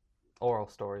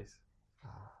stories.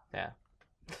 Ah, Yeah.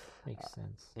 makes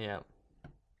sense. Yeah.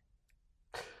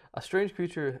 A strange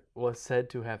creature was said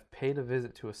to have paid a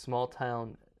visit to a small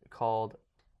town called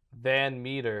Van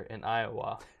Meter in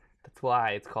Iowa. That's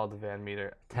why it's called the Van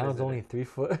Meter. Town's Visitor. only 3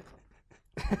 foot.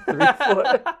 3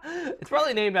 foot. It's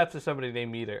probably named after somebody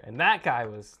named Meter, and that guy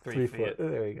was 3 feet. foot.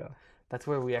 There we go. That's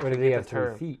where we Or actually do they get have the 3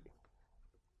 term. feet?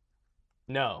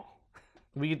 No,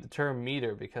 we get the term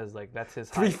Meter because like that's his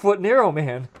 3 height. foot narrow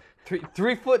man.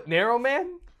 3 foot narrow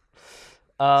man.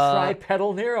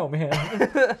 Tripedal narrow man.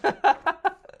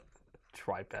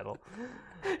 Tripedal.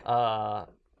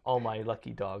 All my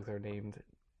lucky dogs are named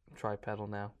Tripedal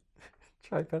now.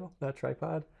 Tripedal, not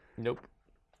tripod. Nope.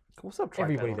 What's up, Tripedal?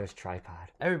 Everybody does tripod.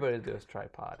 Everybody does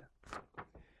tripod.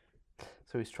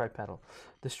 So he's tripedal.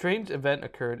 The strange event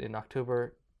occurred in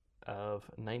October of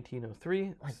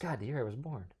 1903. My God, the year I was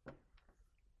born.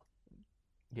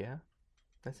 Yeah,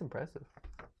 that's impressive.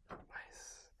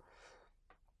 Nice.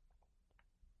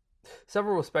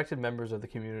 Several respected members of the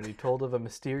community told of a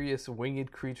mysterious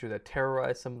winged creature that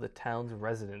terrorized some of the town's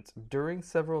residents during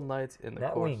several nights in the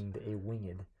Not course. winged, a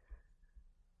winged.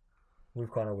 We've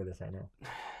gone over this, I know.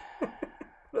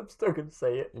 I'm still going to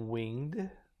say it. Winged.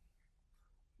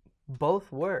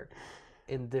 Both work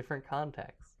in different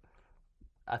contexts.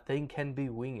 A thing can be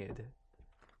winged,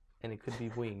 and it could be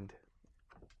winged.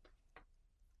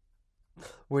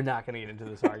 We're not going to get into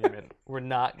this argument. We're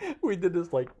not. We did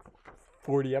this like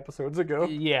 40 episodes ago.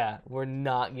 Yeah, we're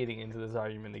not getting into this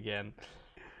argument again.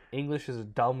 English is a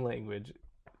dumb language.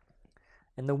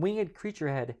 And the winged creature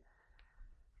had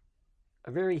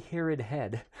a very harried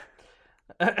head.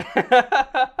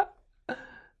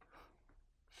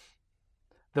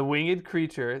 The winged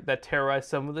creature that terrorized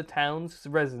some of the town's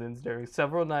residents during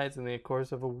several nights in the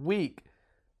course of a week.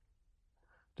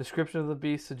 Description of the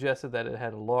beast suggested that it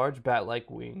had large bat-like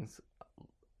wings,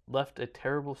 left a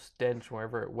terrible stench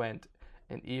wherever it went,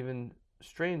 and even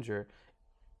stranger,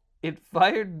 it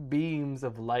fired beams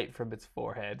of light from its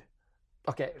forehead.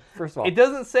 Okay, first of all, It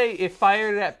doesn't say it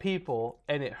fired at people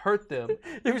and it hurt them.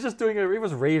 it was just doing it. It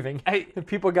was raving. And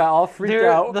people got all freaked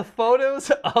out. The photos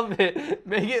of it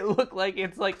make it look like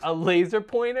it's like a laser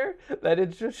pointer that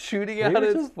it's just shooting out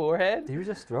its forehead. He was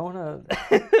just throwing a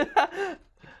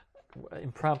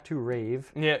impromptu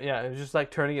rave. Yeah. It was just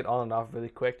like turning it on and off really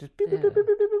quick. Just beep, Yeah. beep, beep, beep,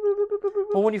 beep, beep, beep, beep, beep, beep.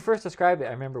 Well, when you first described it,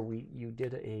 I remember you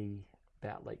did a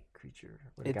bat-like creature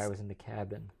where the guy It's- was in the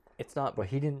cabin. It's not. But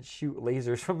he didn't shoot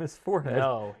lasers from his forehead.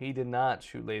 No, he did not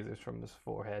shoot lasers from his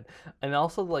forehead. And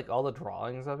also, like, all the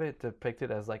drawings of it depict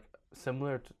it as, like,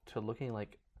 similar to looking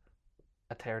like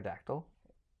a pterodactyl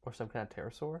or some kind of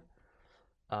pterosaur.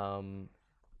 Man,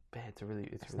 it's really...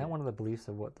 Isn't that one of the beliefs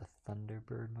of what the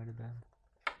Thunderbird might have been?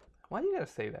 Why do you gotta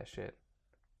say that shit?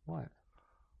 What?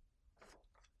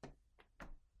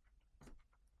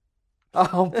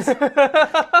 Oh,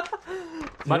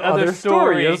 My other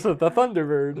story is the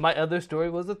Thunderbird. My other story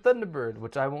was a Thunderbird,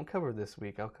 which I won't cover this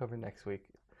week. I'll cover next week.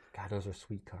 God, those are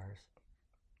sweet cars.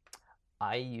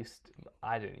 I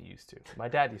didn't used to. My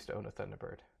dad used to own a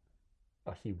Thunderbird.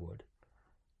 Oh, he would.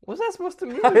 What's that supposed to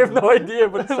mean? I have no idea,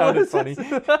 but it sounded funny.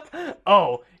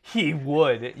 Oh, he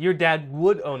would. Your dad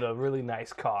would own a really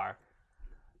nice car.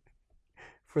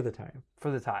 For the time.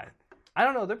 For the time. I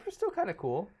don't know. They're still kind of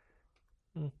cool.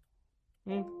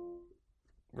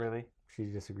 Really? She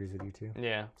disagrees with you too.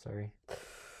 Yeah. Sorry.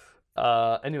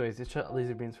 Anyways, it shot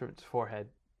laser beams from its forehead.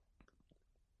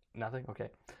 Nothing? Okay.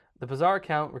 The bizarre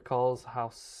account recalls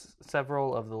how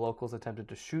several of the locals attempted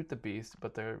to shoot the beast,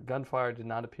 but their gunfire did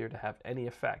not appear to have any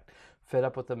effect. Fed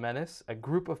up with the menace, a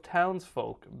group of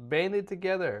townsfolk banded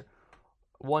together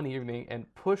one evening and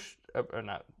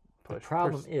The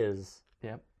problem is,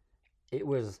 Yep. it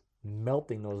was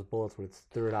melting those bullets with its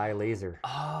third eye laser.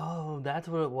 Oh, that's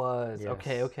what it was. Yes.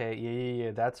 Okay.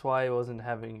 Yeah. That's why it wasn't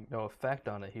having no effect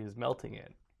on it. He was melting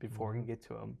it before he could get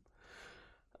to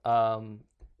him.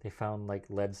 They found like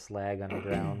lead slag on the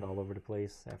ground all over the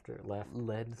place after it left.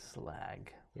 Lead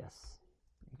slag. Yes.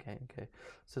 Okay.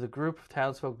 So the group of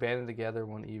townsfolk banded together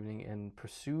one evening and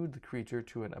pursued the creature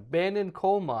to an abandoned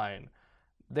coal mine.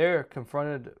 There,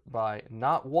 confronted by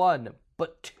not one,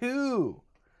 but two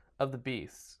of the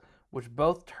beasts, which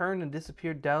both turned and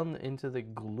disappeared down into the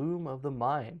gloom of the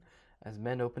mine as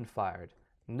men opened fire,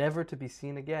 never to be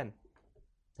seen again.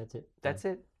 That's it. That's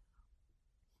it.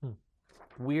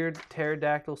 Weird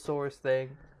pterodactyl saurus thing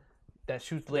that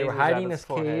shoots lasers. They were hiding in this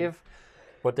this cave,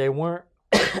 but they weren't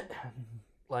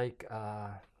like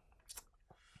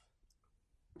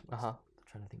Uh-huh. I'm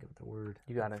trying to think of the word.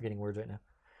 You got I'm it. forgetting words right now.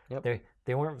 Yep.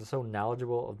 They weren't so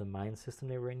knowledgeable of the mine system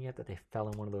they were in yet that they fell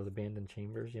in one of those abandoned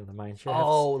chambers, the mine shafts.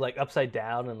 Oh, like upside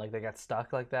down and like they got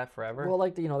stuck like that forever? Well,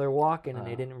 like, they're walking and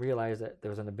they didn't realize that there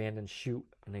was an abandoned chute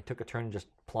and they took a turn and just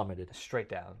plummeted. Straight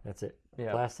down. That's it.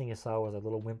 Yeah. The last thing you saw was a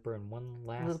little whimper and one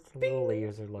last Little little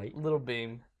laser light. Little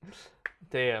beam.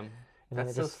 Damn. And then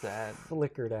That's it so just sad.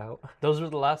 flickered out. Those were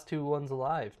the last two ones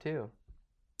alive, too.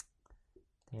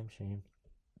 Damn shame.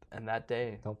 And that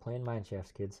day, Don't play in mine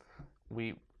shafts, kids.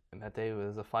 that day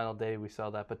was the final day we saw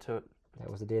that That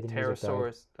was the day the music died.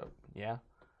 Pterosaurus. Oh, yeah?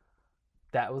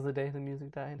 That was the day the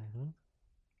music died? Mm-hmm.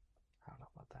 I don't know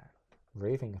about that.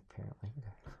 Raving, apparently.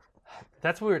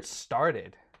 That's where it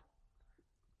started.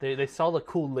 They saw the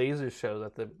cool laser show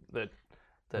that the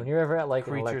When you're ever at like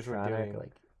an creatures were electronic, doing.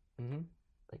 like Mhm.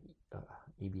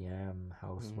 EBM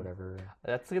house, Mhm. whatever,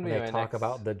 That's gonna when be they my talk next...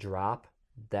 about the drop,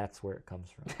 that's where it comes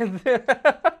from.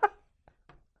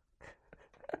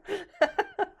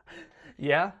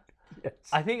 Yeah, Yes.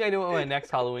 I think I know what my next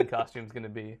Halloween costume is gonna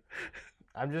be.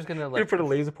 I'm just gonna You like put a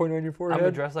laser pointer on your I'm forehead.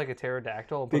 gonna dress like a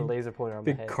pterodactyl and put a Big- laser pointer on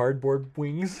my big head. cardboard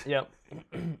wings. Yep.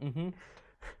 Mm-hmm.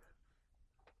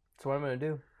 So what I'm gonna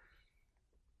do?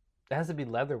 It has to be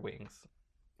leather wings,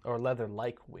 or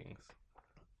leather-like wings.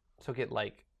 So get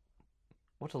like,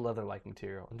 what's a leather-like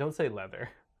material? And don't say leather,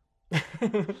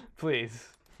 please.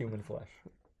 Human flesh.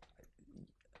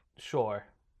 Sure,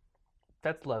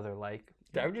 that's leather-like.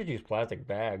 I would just use plastic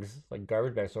bags, like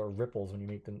garbage bags, so it ripples when you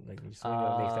make them. Like you swing it,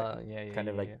 it makes that yeah, kind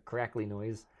of yeah. like crackly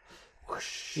noise.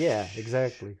 Whoosh. Yeah,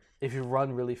 exactly. If you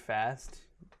run really fast,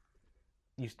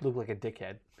 you look like a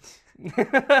dickhead.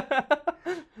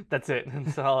 That's it.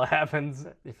 That's all that happens.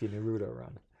 If you Naruto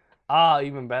run.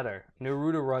 Even better.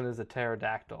 Naruto run is a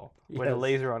pterodactyl with a Yes.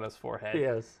 laser on his forehead.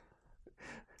 Yes.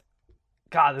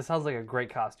 God, this sounds like a great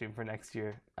costume for next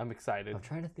year. I'm excited. I'm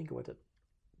trying to think of what the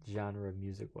genre of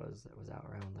music was that was out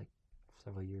around like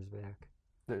several years back.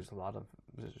 There's a lot of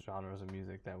genres of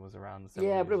music that was around.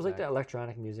 Yeah, but it was like that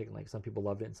electronic music, and like some people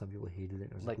loved it and some people hated it.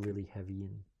 It was like really heavy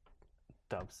and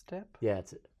dubstep. Yeah,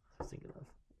 that's it. I was thinking of.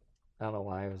 I don't know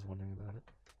why I was wondering about it.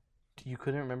 You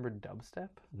couldn't remember dubstep?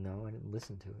 No, I didn't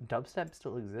listen to it. Dubstep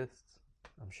still exists.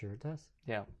 I'm sure it does.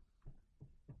 Yeah.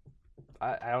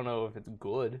 I don't know if it's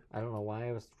good. I don't know why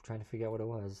I was trying to figure out what it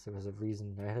was. There was a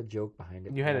reason. I had a joke behind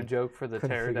it. You had a joke for the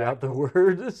pterodactyl. Figure out the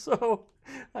word, so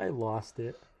I lost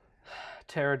it.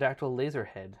 Pterodactyl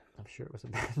laserhead. I'm sure it was a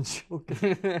bad joke.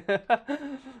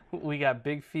 We got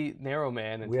Big Feet Narrow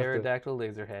Man and Pterodactyl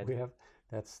Laserhead.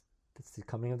 That's the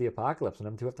coming of the apocalypse, and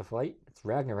them two have to fight. It's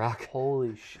Ragnarok.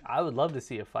 Holy I would love to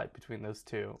see a fight between those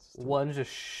two. One's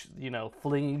just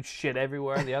flinging shit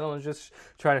everywhere, and the other one's just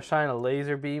trying to shine a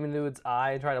laser beam into its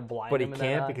eye and trying to blind him. But he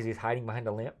can't because he's hiding behind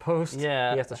a lamppost.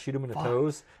 Yeah, he has to shoot him in the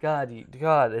toes. God,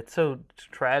 it's so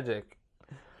tragic.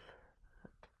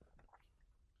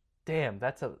 Damn,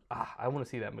 I want to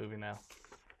see that movie now.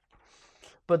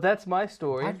 But that's my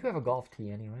story. Why do you have a golf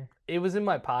tee anyway? It was in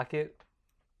my pocket.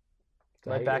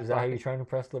 Is that how you're trying to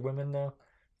impress the women now?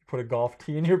 You put a golf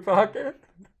tee in your pocket?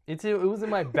 It was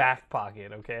in my back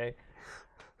pocket, okay?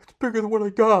 It's bigger than what I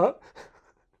got.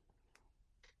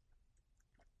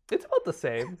 It's about the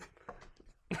same.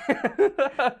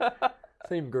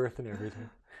 Same girth and everything.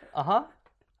 Uh-huh.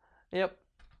 Yep.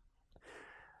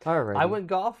 All right. I went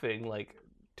golfing like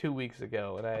 2 weeks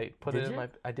ago, and I put it in my...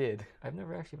 I did. I've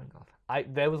never actually been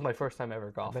golfing. That was my first time ever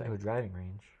golfing. I've been to a driving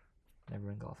range. Never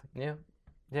been golfing. Yeah.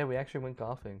 Yeah, we actually went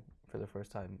golfing for the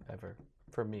first time ever.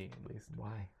 For me, at least.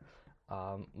 Why?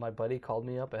 My buddy called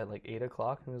me up at like 8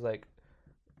 o'clock and was like,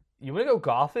 "You want to go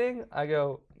golfing?" I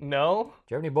go, "No." Do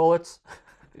you have any bullets?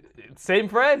 Same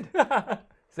friend.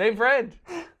 Same friend.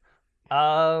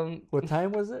 What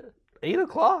time was it? 8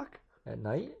 o'clock. At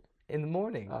night? In the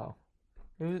morning. Oh.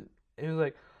 It was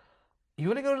like, "You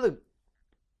want to go to the..."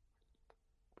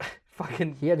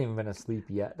 Fucking... He hadn't even been asleep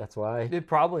yet, that's why.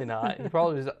 Probably not. He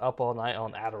probably was up all night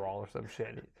on Adderall or some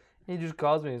shit. He just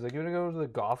calls me. He's like, "You want to go to the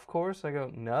golf course?" I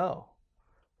go, "No."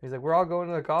 He's like, "We're all going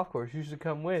to the golf course. You should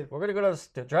come with." We're going to go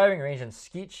to the driving range and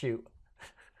skeet shoot.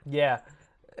 Yeah.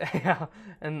 Yeah.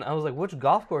 And I was like, "Which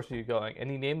golf course are you going?"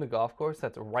 And he named the golf course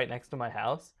that's right next to my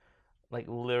house. Like,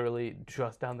 literally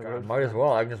just down the road. Might as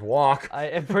well. I can just walk.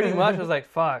 And pretty much, I was like,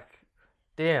 fuck.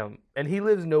 Damn. And he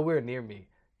lives nowhere near me.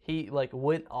 He, like,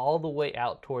 went all the way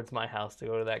out towards my house to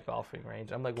go to that golfing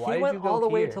range. I'm like, why did you go here? He went all the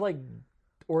way to, like,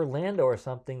 Orlando or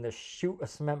something to shoot a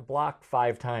cement block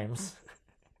 5 times.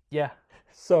 Yeah.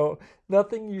 So,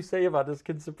 nothing you say about this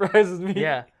kid surprises me.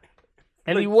 Yeah.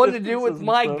 And like, he wanted to do it with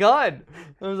my gun.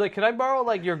 I was like, "Can I borrow,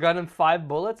 like, your gun and 5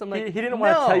 bullets?" I'm like, he didn't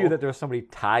want to tell you that there was somebody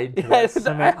tied to that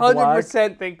cement I block.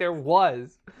 100% think there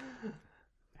was.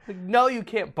 Like, "No, you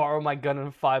can't borrow my gun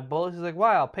and 5 bullets." He's like,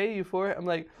 "Why? I'll pay you for it." I'm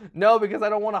like, "No, because I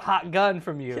don't want a hot gun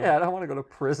from you." Yeah, I don't want to go to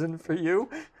prison for you.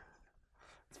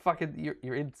 It's fucking,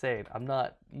 you're insane. I'm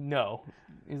not, no.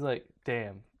 He's like,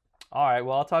 "Damn. All right,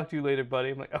 well, I'll talk to you later,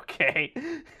 buddy." I'm like, "Okay."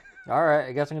 All right,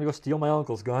 I guess I'm going to go steal my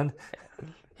uncle's gun.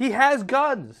 He has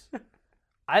guns.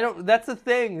 That's the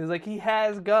thing, is like, he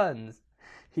has guns.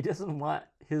 He doesn't want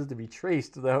his to be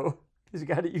traced, though. He's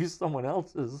got to use someone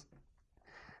else's.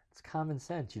 It's common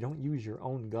sense. You don't use your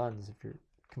own guns if you're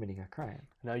committing a crime.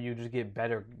 No, you just get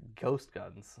better ghost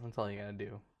guns. That's all you gotta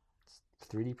do.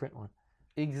 3D print one.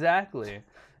 Exactly.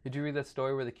 Did you read that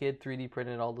story where the kid 3D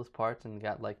printed all those parts and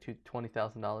got like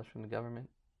 $20,000 from the government?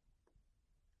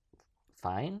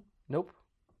 Fine? Nope.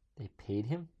 They paid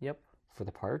him? Yep. For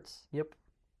the parts? Yep.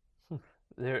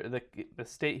 The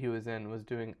state he was in was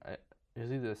doing... It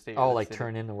was either the state. Oh, or like city.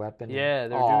 turn in the weapon. Yeah,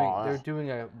 they're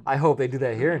doing a. I hope they do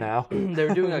that here now.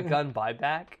 They're doing a gun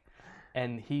buyback,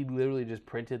 and he literally just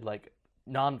printed like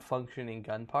non-functioning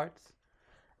gun parts,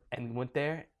 and went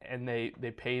there, and they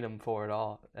paid him for it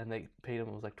all, and they paid him,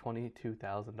 it was like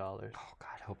 $22,000. Oh God,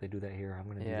 I hope they do that here. I'm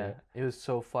gonna do that. It was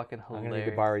so fucking hilarious. I'm gonna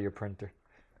need to borrow your printer.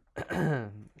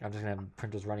 I'm just gonna have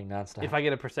printers running nonstop. If I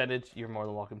get a percentage, you're more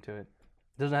than welcome to it.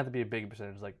 It doesn't have to be a big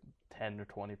percentage, like 10 or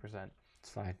 20%. It's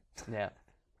fine. Yeah.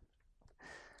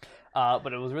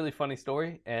 But it was a really funny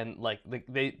story, and like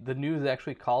the news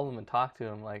actually called him and talked to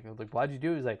him, like why'd you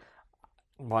do it? He's like,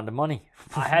 wanted the money.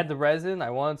 I had the resin.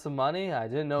 I wanted some money. I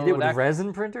didn't know. He did it with a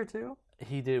resin printer too.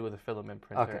 He did it with a filament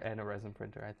printer and a resin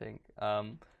printer, I think.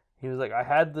 He was like, I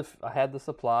had the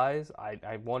supplies.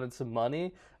 I wanted some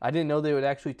money. I didn't know they would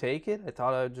actually take it. I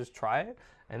thought I would just try it,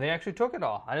 and they actually took it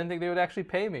all. I didn't think they would actually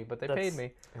pay me, but they paid me.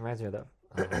 It reminds me of that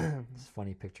this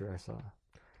funny picture I saw.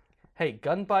 Hey,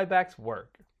 gun buybacks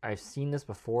work. I've seen this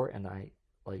before, and I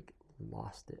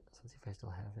lost it. So let's see if I still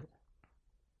have it.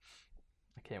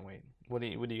 I can't wait. What do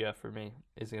you got for me?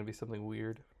 Is it gonna be something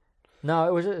weird? No,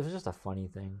 it was just a funny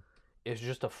thing. It's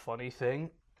just a funny thing.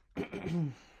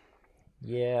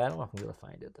 Yeah, I don't know if I'm gonna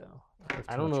find it though.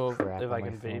 I don't know if I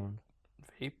can vape.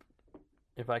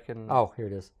 If I can. Oh, here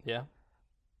it is. Yeah.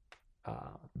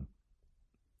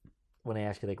 When I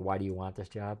ask you why do you want this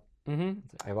job? Mm-hmm.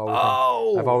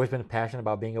 I've always been passionate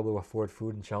about being able to afford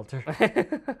food and shelter.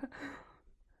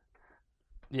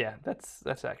 Yeah,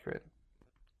 that's accurate.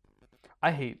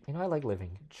 I hate I like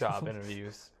living. job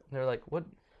interviews. They're like, what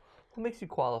makes you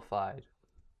qualified?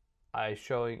 I'm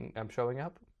showing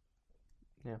up.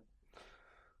 Yeah.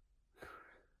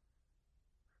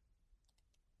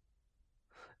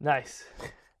 Nice.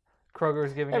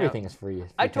 Kroger's giving Everything out. is free.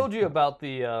 I told you about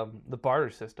the barter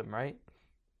system, right?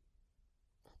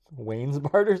 Wayne's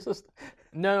barter system?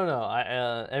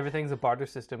 No. Everything's a barter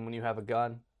system when you have a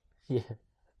gun. Yeah.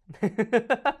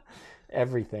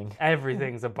 Everything.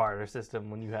 Everything's a barter system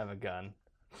when you have a gun.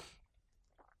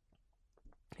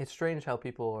 It's strange how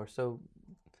people are so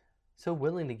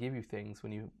willing to give you things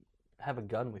when you have a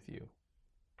gun with you.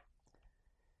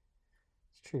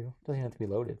 It's true. It doesn't have to be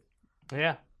loaded.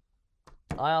 Yeah.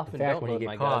 I often In fact, don't when you load get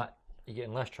my caught, you get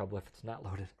in less trouble if it's not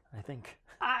loaded, I think.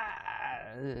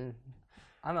 gun.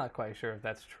 I'm not quite sure if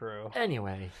that's true.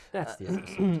 Anyway, that's the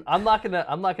episode. I'm not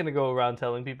gonna go around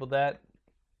telling people that.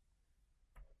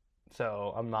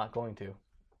 So I'm not going to.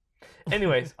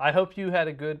 Anyways, I hope you had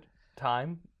a good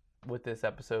time with this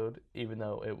episode, even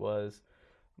though it was.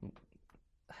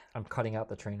 I'm cutting out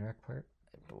the train wreck part.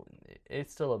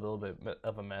 It's still a little bit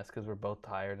of a mess because we're both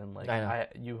tired and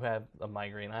you have a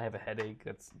migraine. I have a headache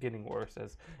that's getting worse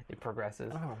as it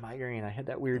progresses. I don't have a migraine. I had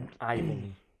that weird eye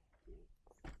thingy.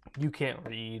 You can't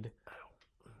read.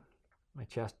 My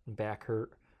chest and back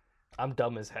hurt. I'm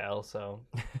dumb as hell, so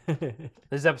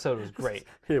this episode was great.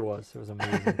 It was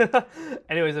amazing.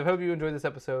 Anyways, I hope you enjoyed this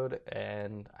episode,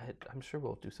 and I'm sure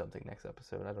we'll do something next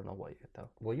episode. I don't know what yet, though.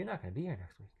 Well, you're not going to be here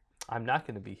next week. I'm not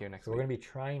going to be here next week. We're going to be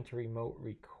trying to remote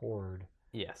record.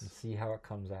 Yes. And see how it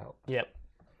comes out. Yep.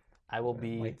 I will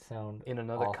be might sound in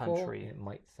another awful. country. It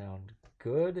might sound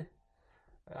good.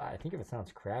 I think if it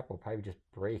sounds crap, we'll probably just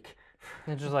break.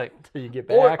 It's just like until you get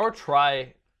back. Or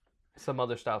try some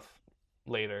other stuff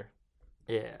later.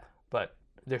 Yeah. But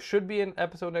there should be an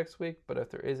episode next week, but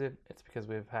if there isn't, it's because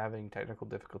we're having technical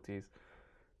difficulties.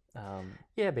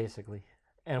 Yeah, basically.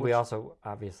 And we also,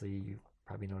 obviously, you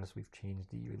probably noticed we've changed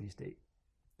the release date.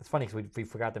 It's funny because we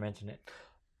forgot to mention it.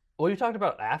 Well, you talked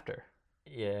about after.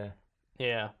 Yeah.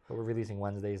 Yeah. But we're releasing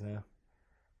Wednesdays now.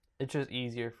 It's just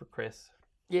easier for Chris.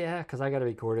 Yeah, because I got to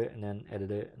record it and then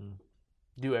edit it and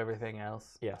do everything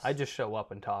else. Yes. I just show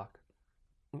up and talk.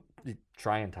 You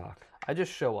try and talk. I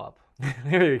just show up.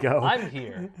 There you go. I'm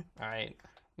here. All right.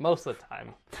 Most of the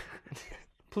time.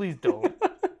 Please don't.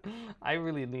 I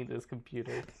really need this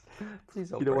computer. Please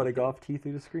don't. You don't want to go off teeth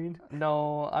through the screen?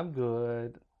 No, I'm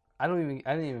good. I didn't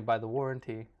even buy the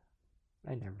warranty.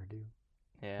 I never do.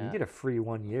 Yeah. You get a free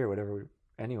 1 year, whatever.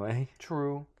 Anyway.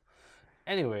 True.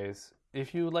 Anyways,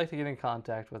 if you would like to get in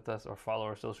contact with us or follow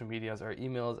our social medias, our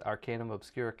email is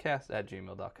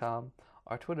arcanumobscuracast@gmail.com.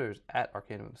 Our Twitter is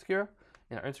 @arcanumobscura.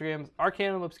 And our Instagram is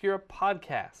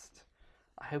arcanumobscurapodcast.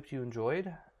 I hope you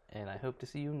enjoyed, and I hope to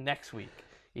see you next week,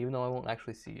 even though I won't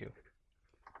actually see you.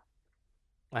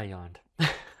 I yawned.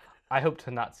 I hope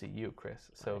to not see you,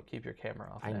 Chris, so keep your camera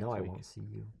off. I know I won't see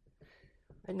you.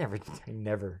 I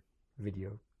never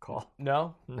video call.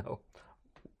 No? No.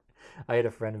 I had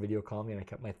a friend video call me and I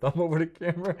kept my thumb over the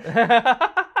camera.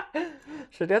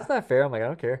 Shit, that's not fair. I'm like, I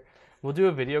don't care. We'll do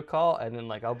a video call and then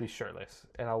I'll be shirtless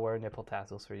and I'll wear nipple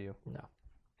tassels for you. No.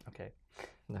 Okay.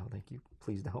 No, thank you.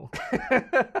 Please don't.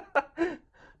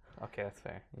 Okay, that's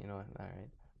fair. You know what? All right.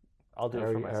 I'll do it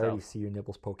for I myself. already see your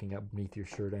nipples poking up beneath your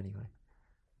shirt anyway.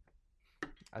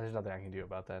 There's nothing I can do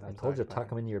about that. I told you to tuck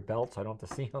them into your belt so I don't have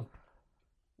to see them.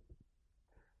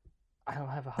 I don't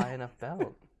have a high enough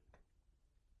belt.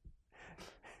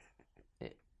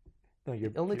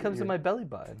 It only comes in my belly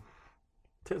button.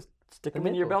 Just stick them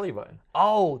in your belly button.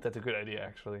 Oh, that's a good idea,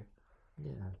 actually.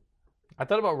 Yeah. I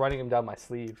thought about running them down my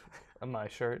sleeve on my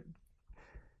shirt.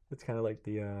 It's kind of like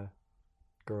the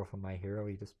girl from My Hero.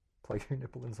 You just plug your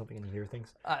nipple in something and you hear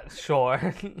things.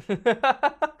 Sure.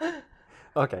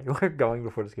 Okay, we're going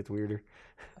before this gets weirder.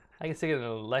 I can stick it in an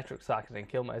electric socket and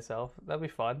kill myself. That'd be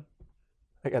fun.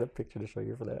 I got a picture to show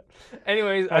you for that.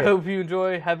 Anyways, I hope you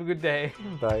enjoy. Have a good day.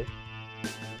 Bye.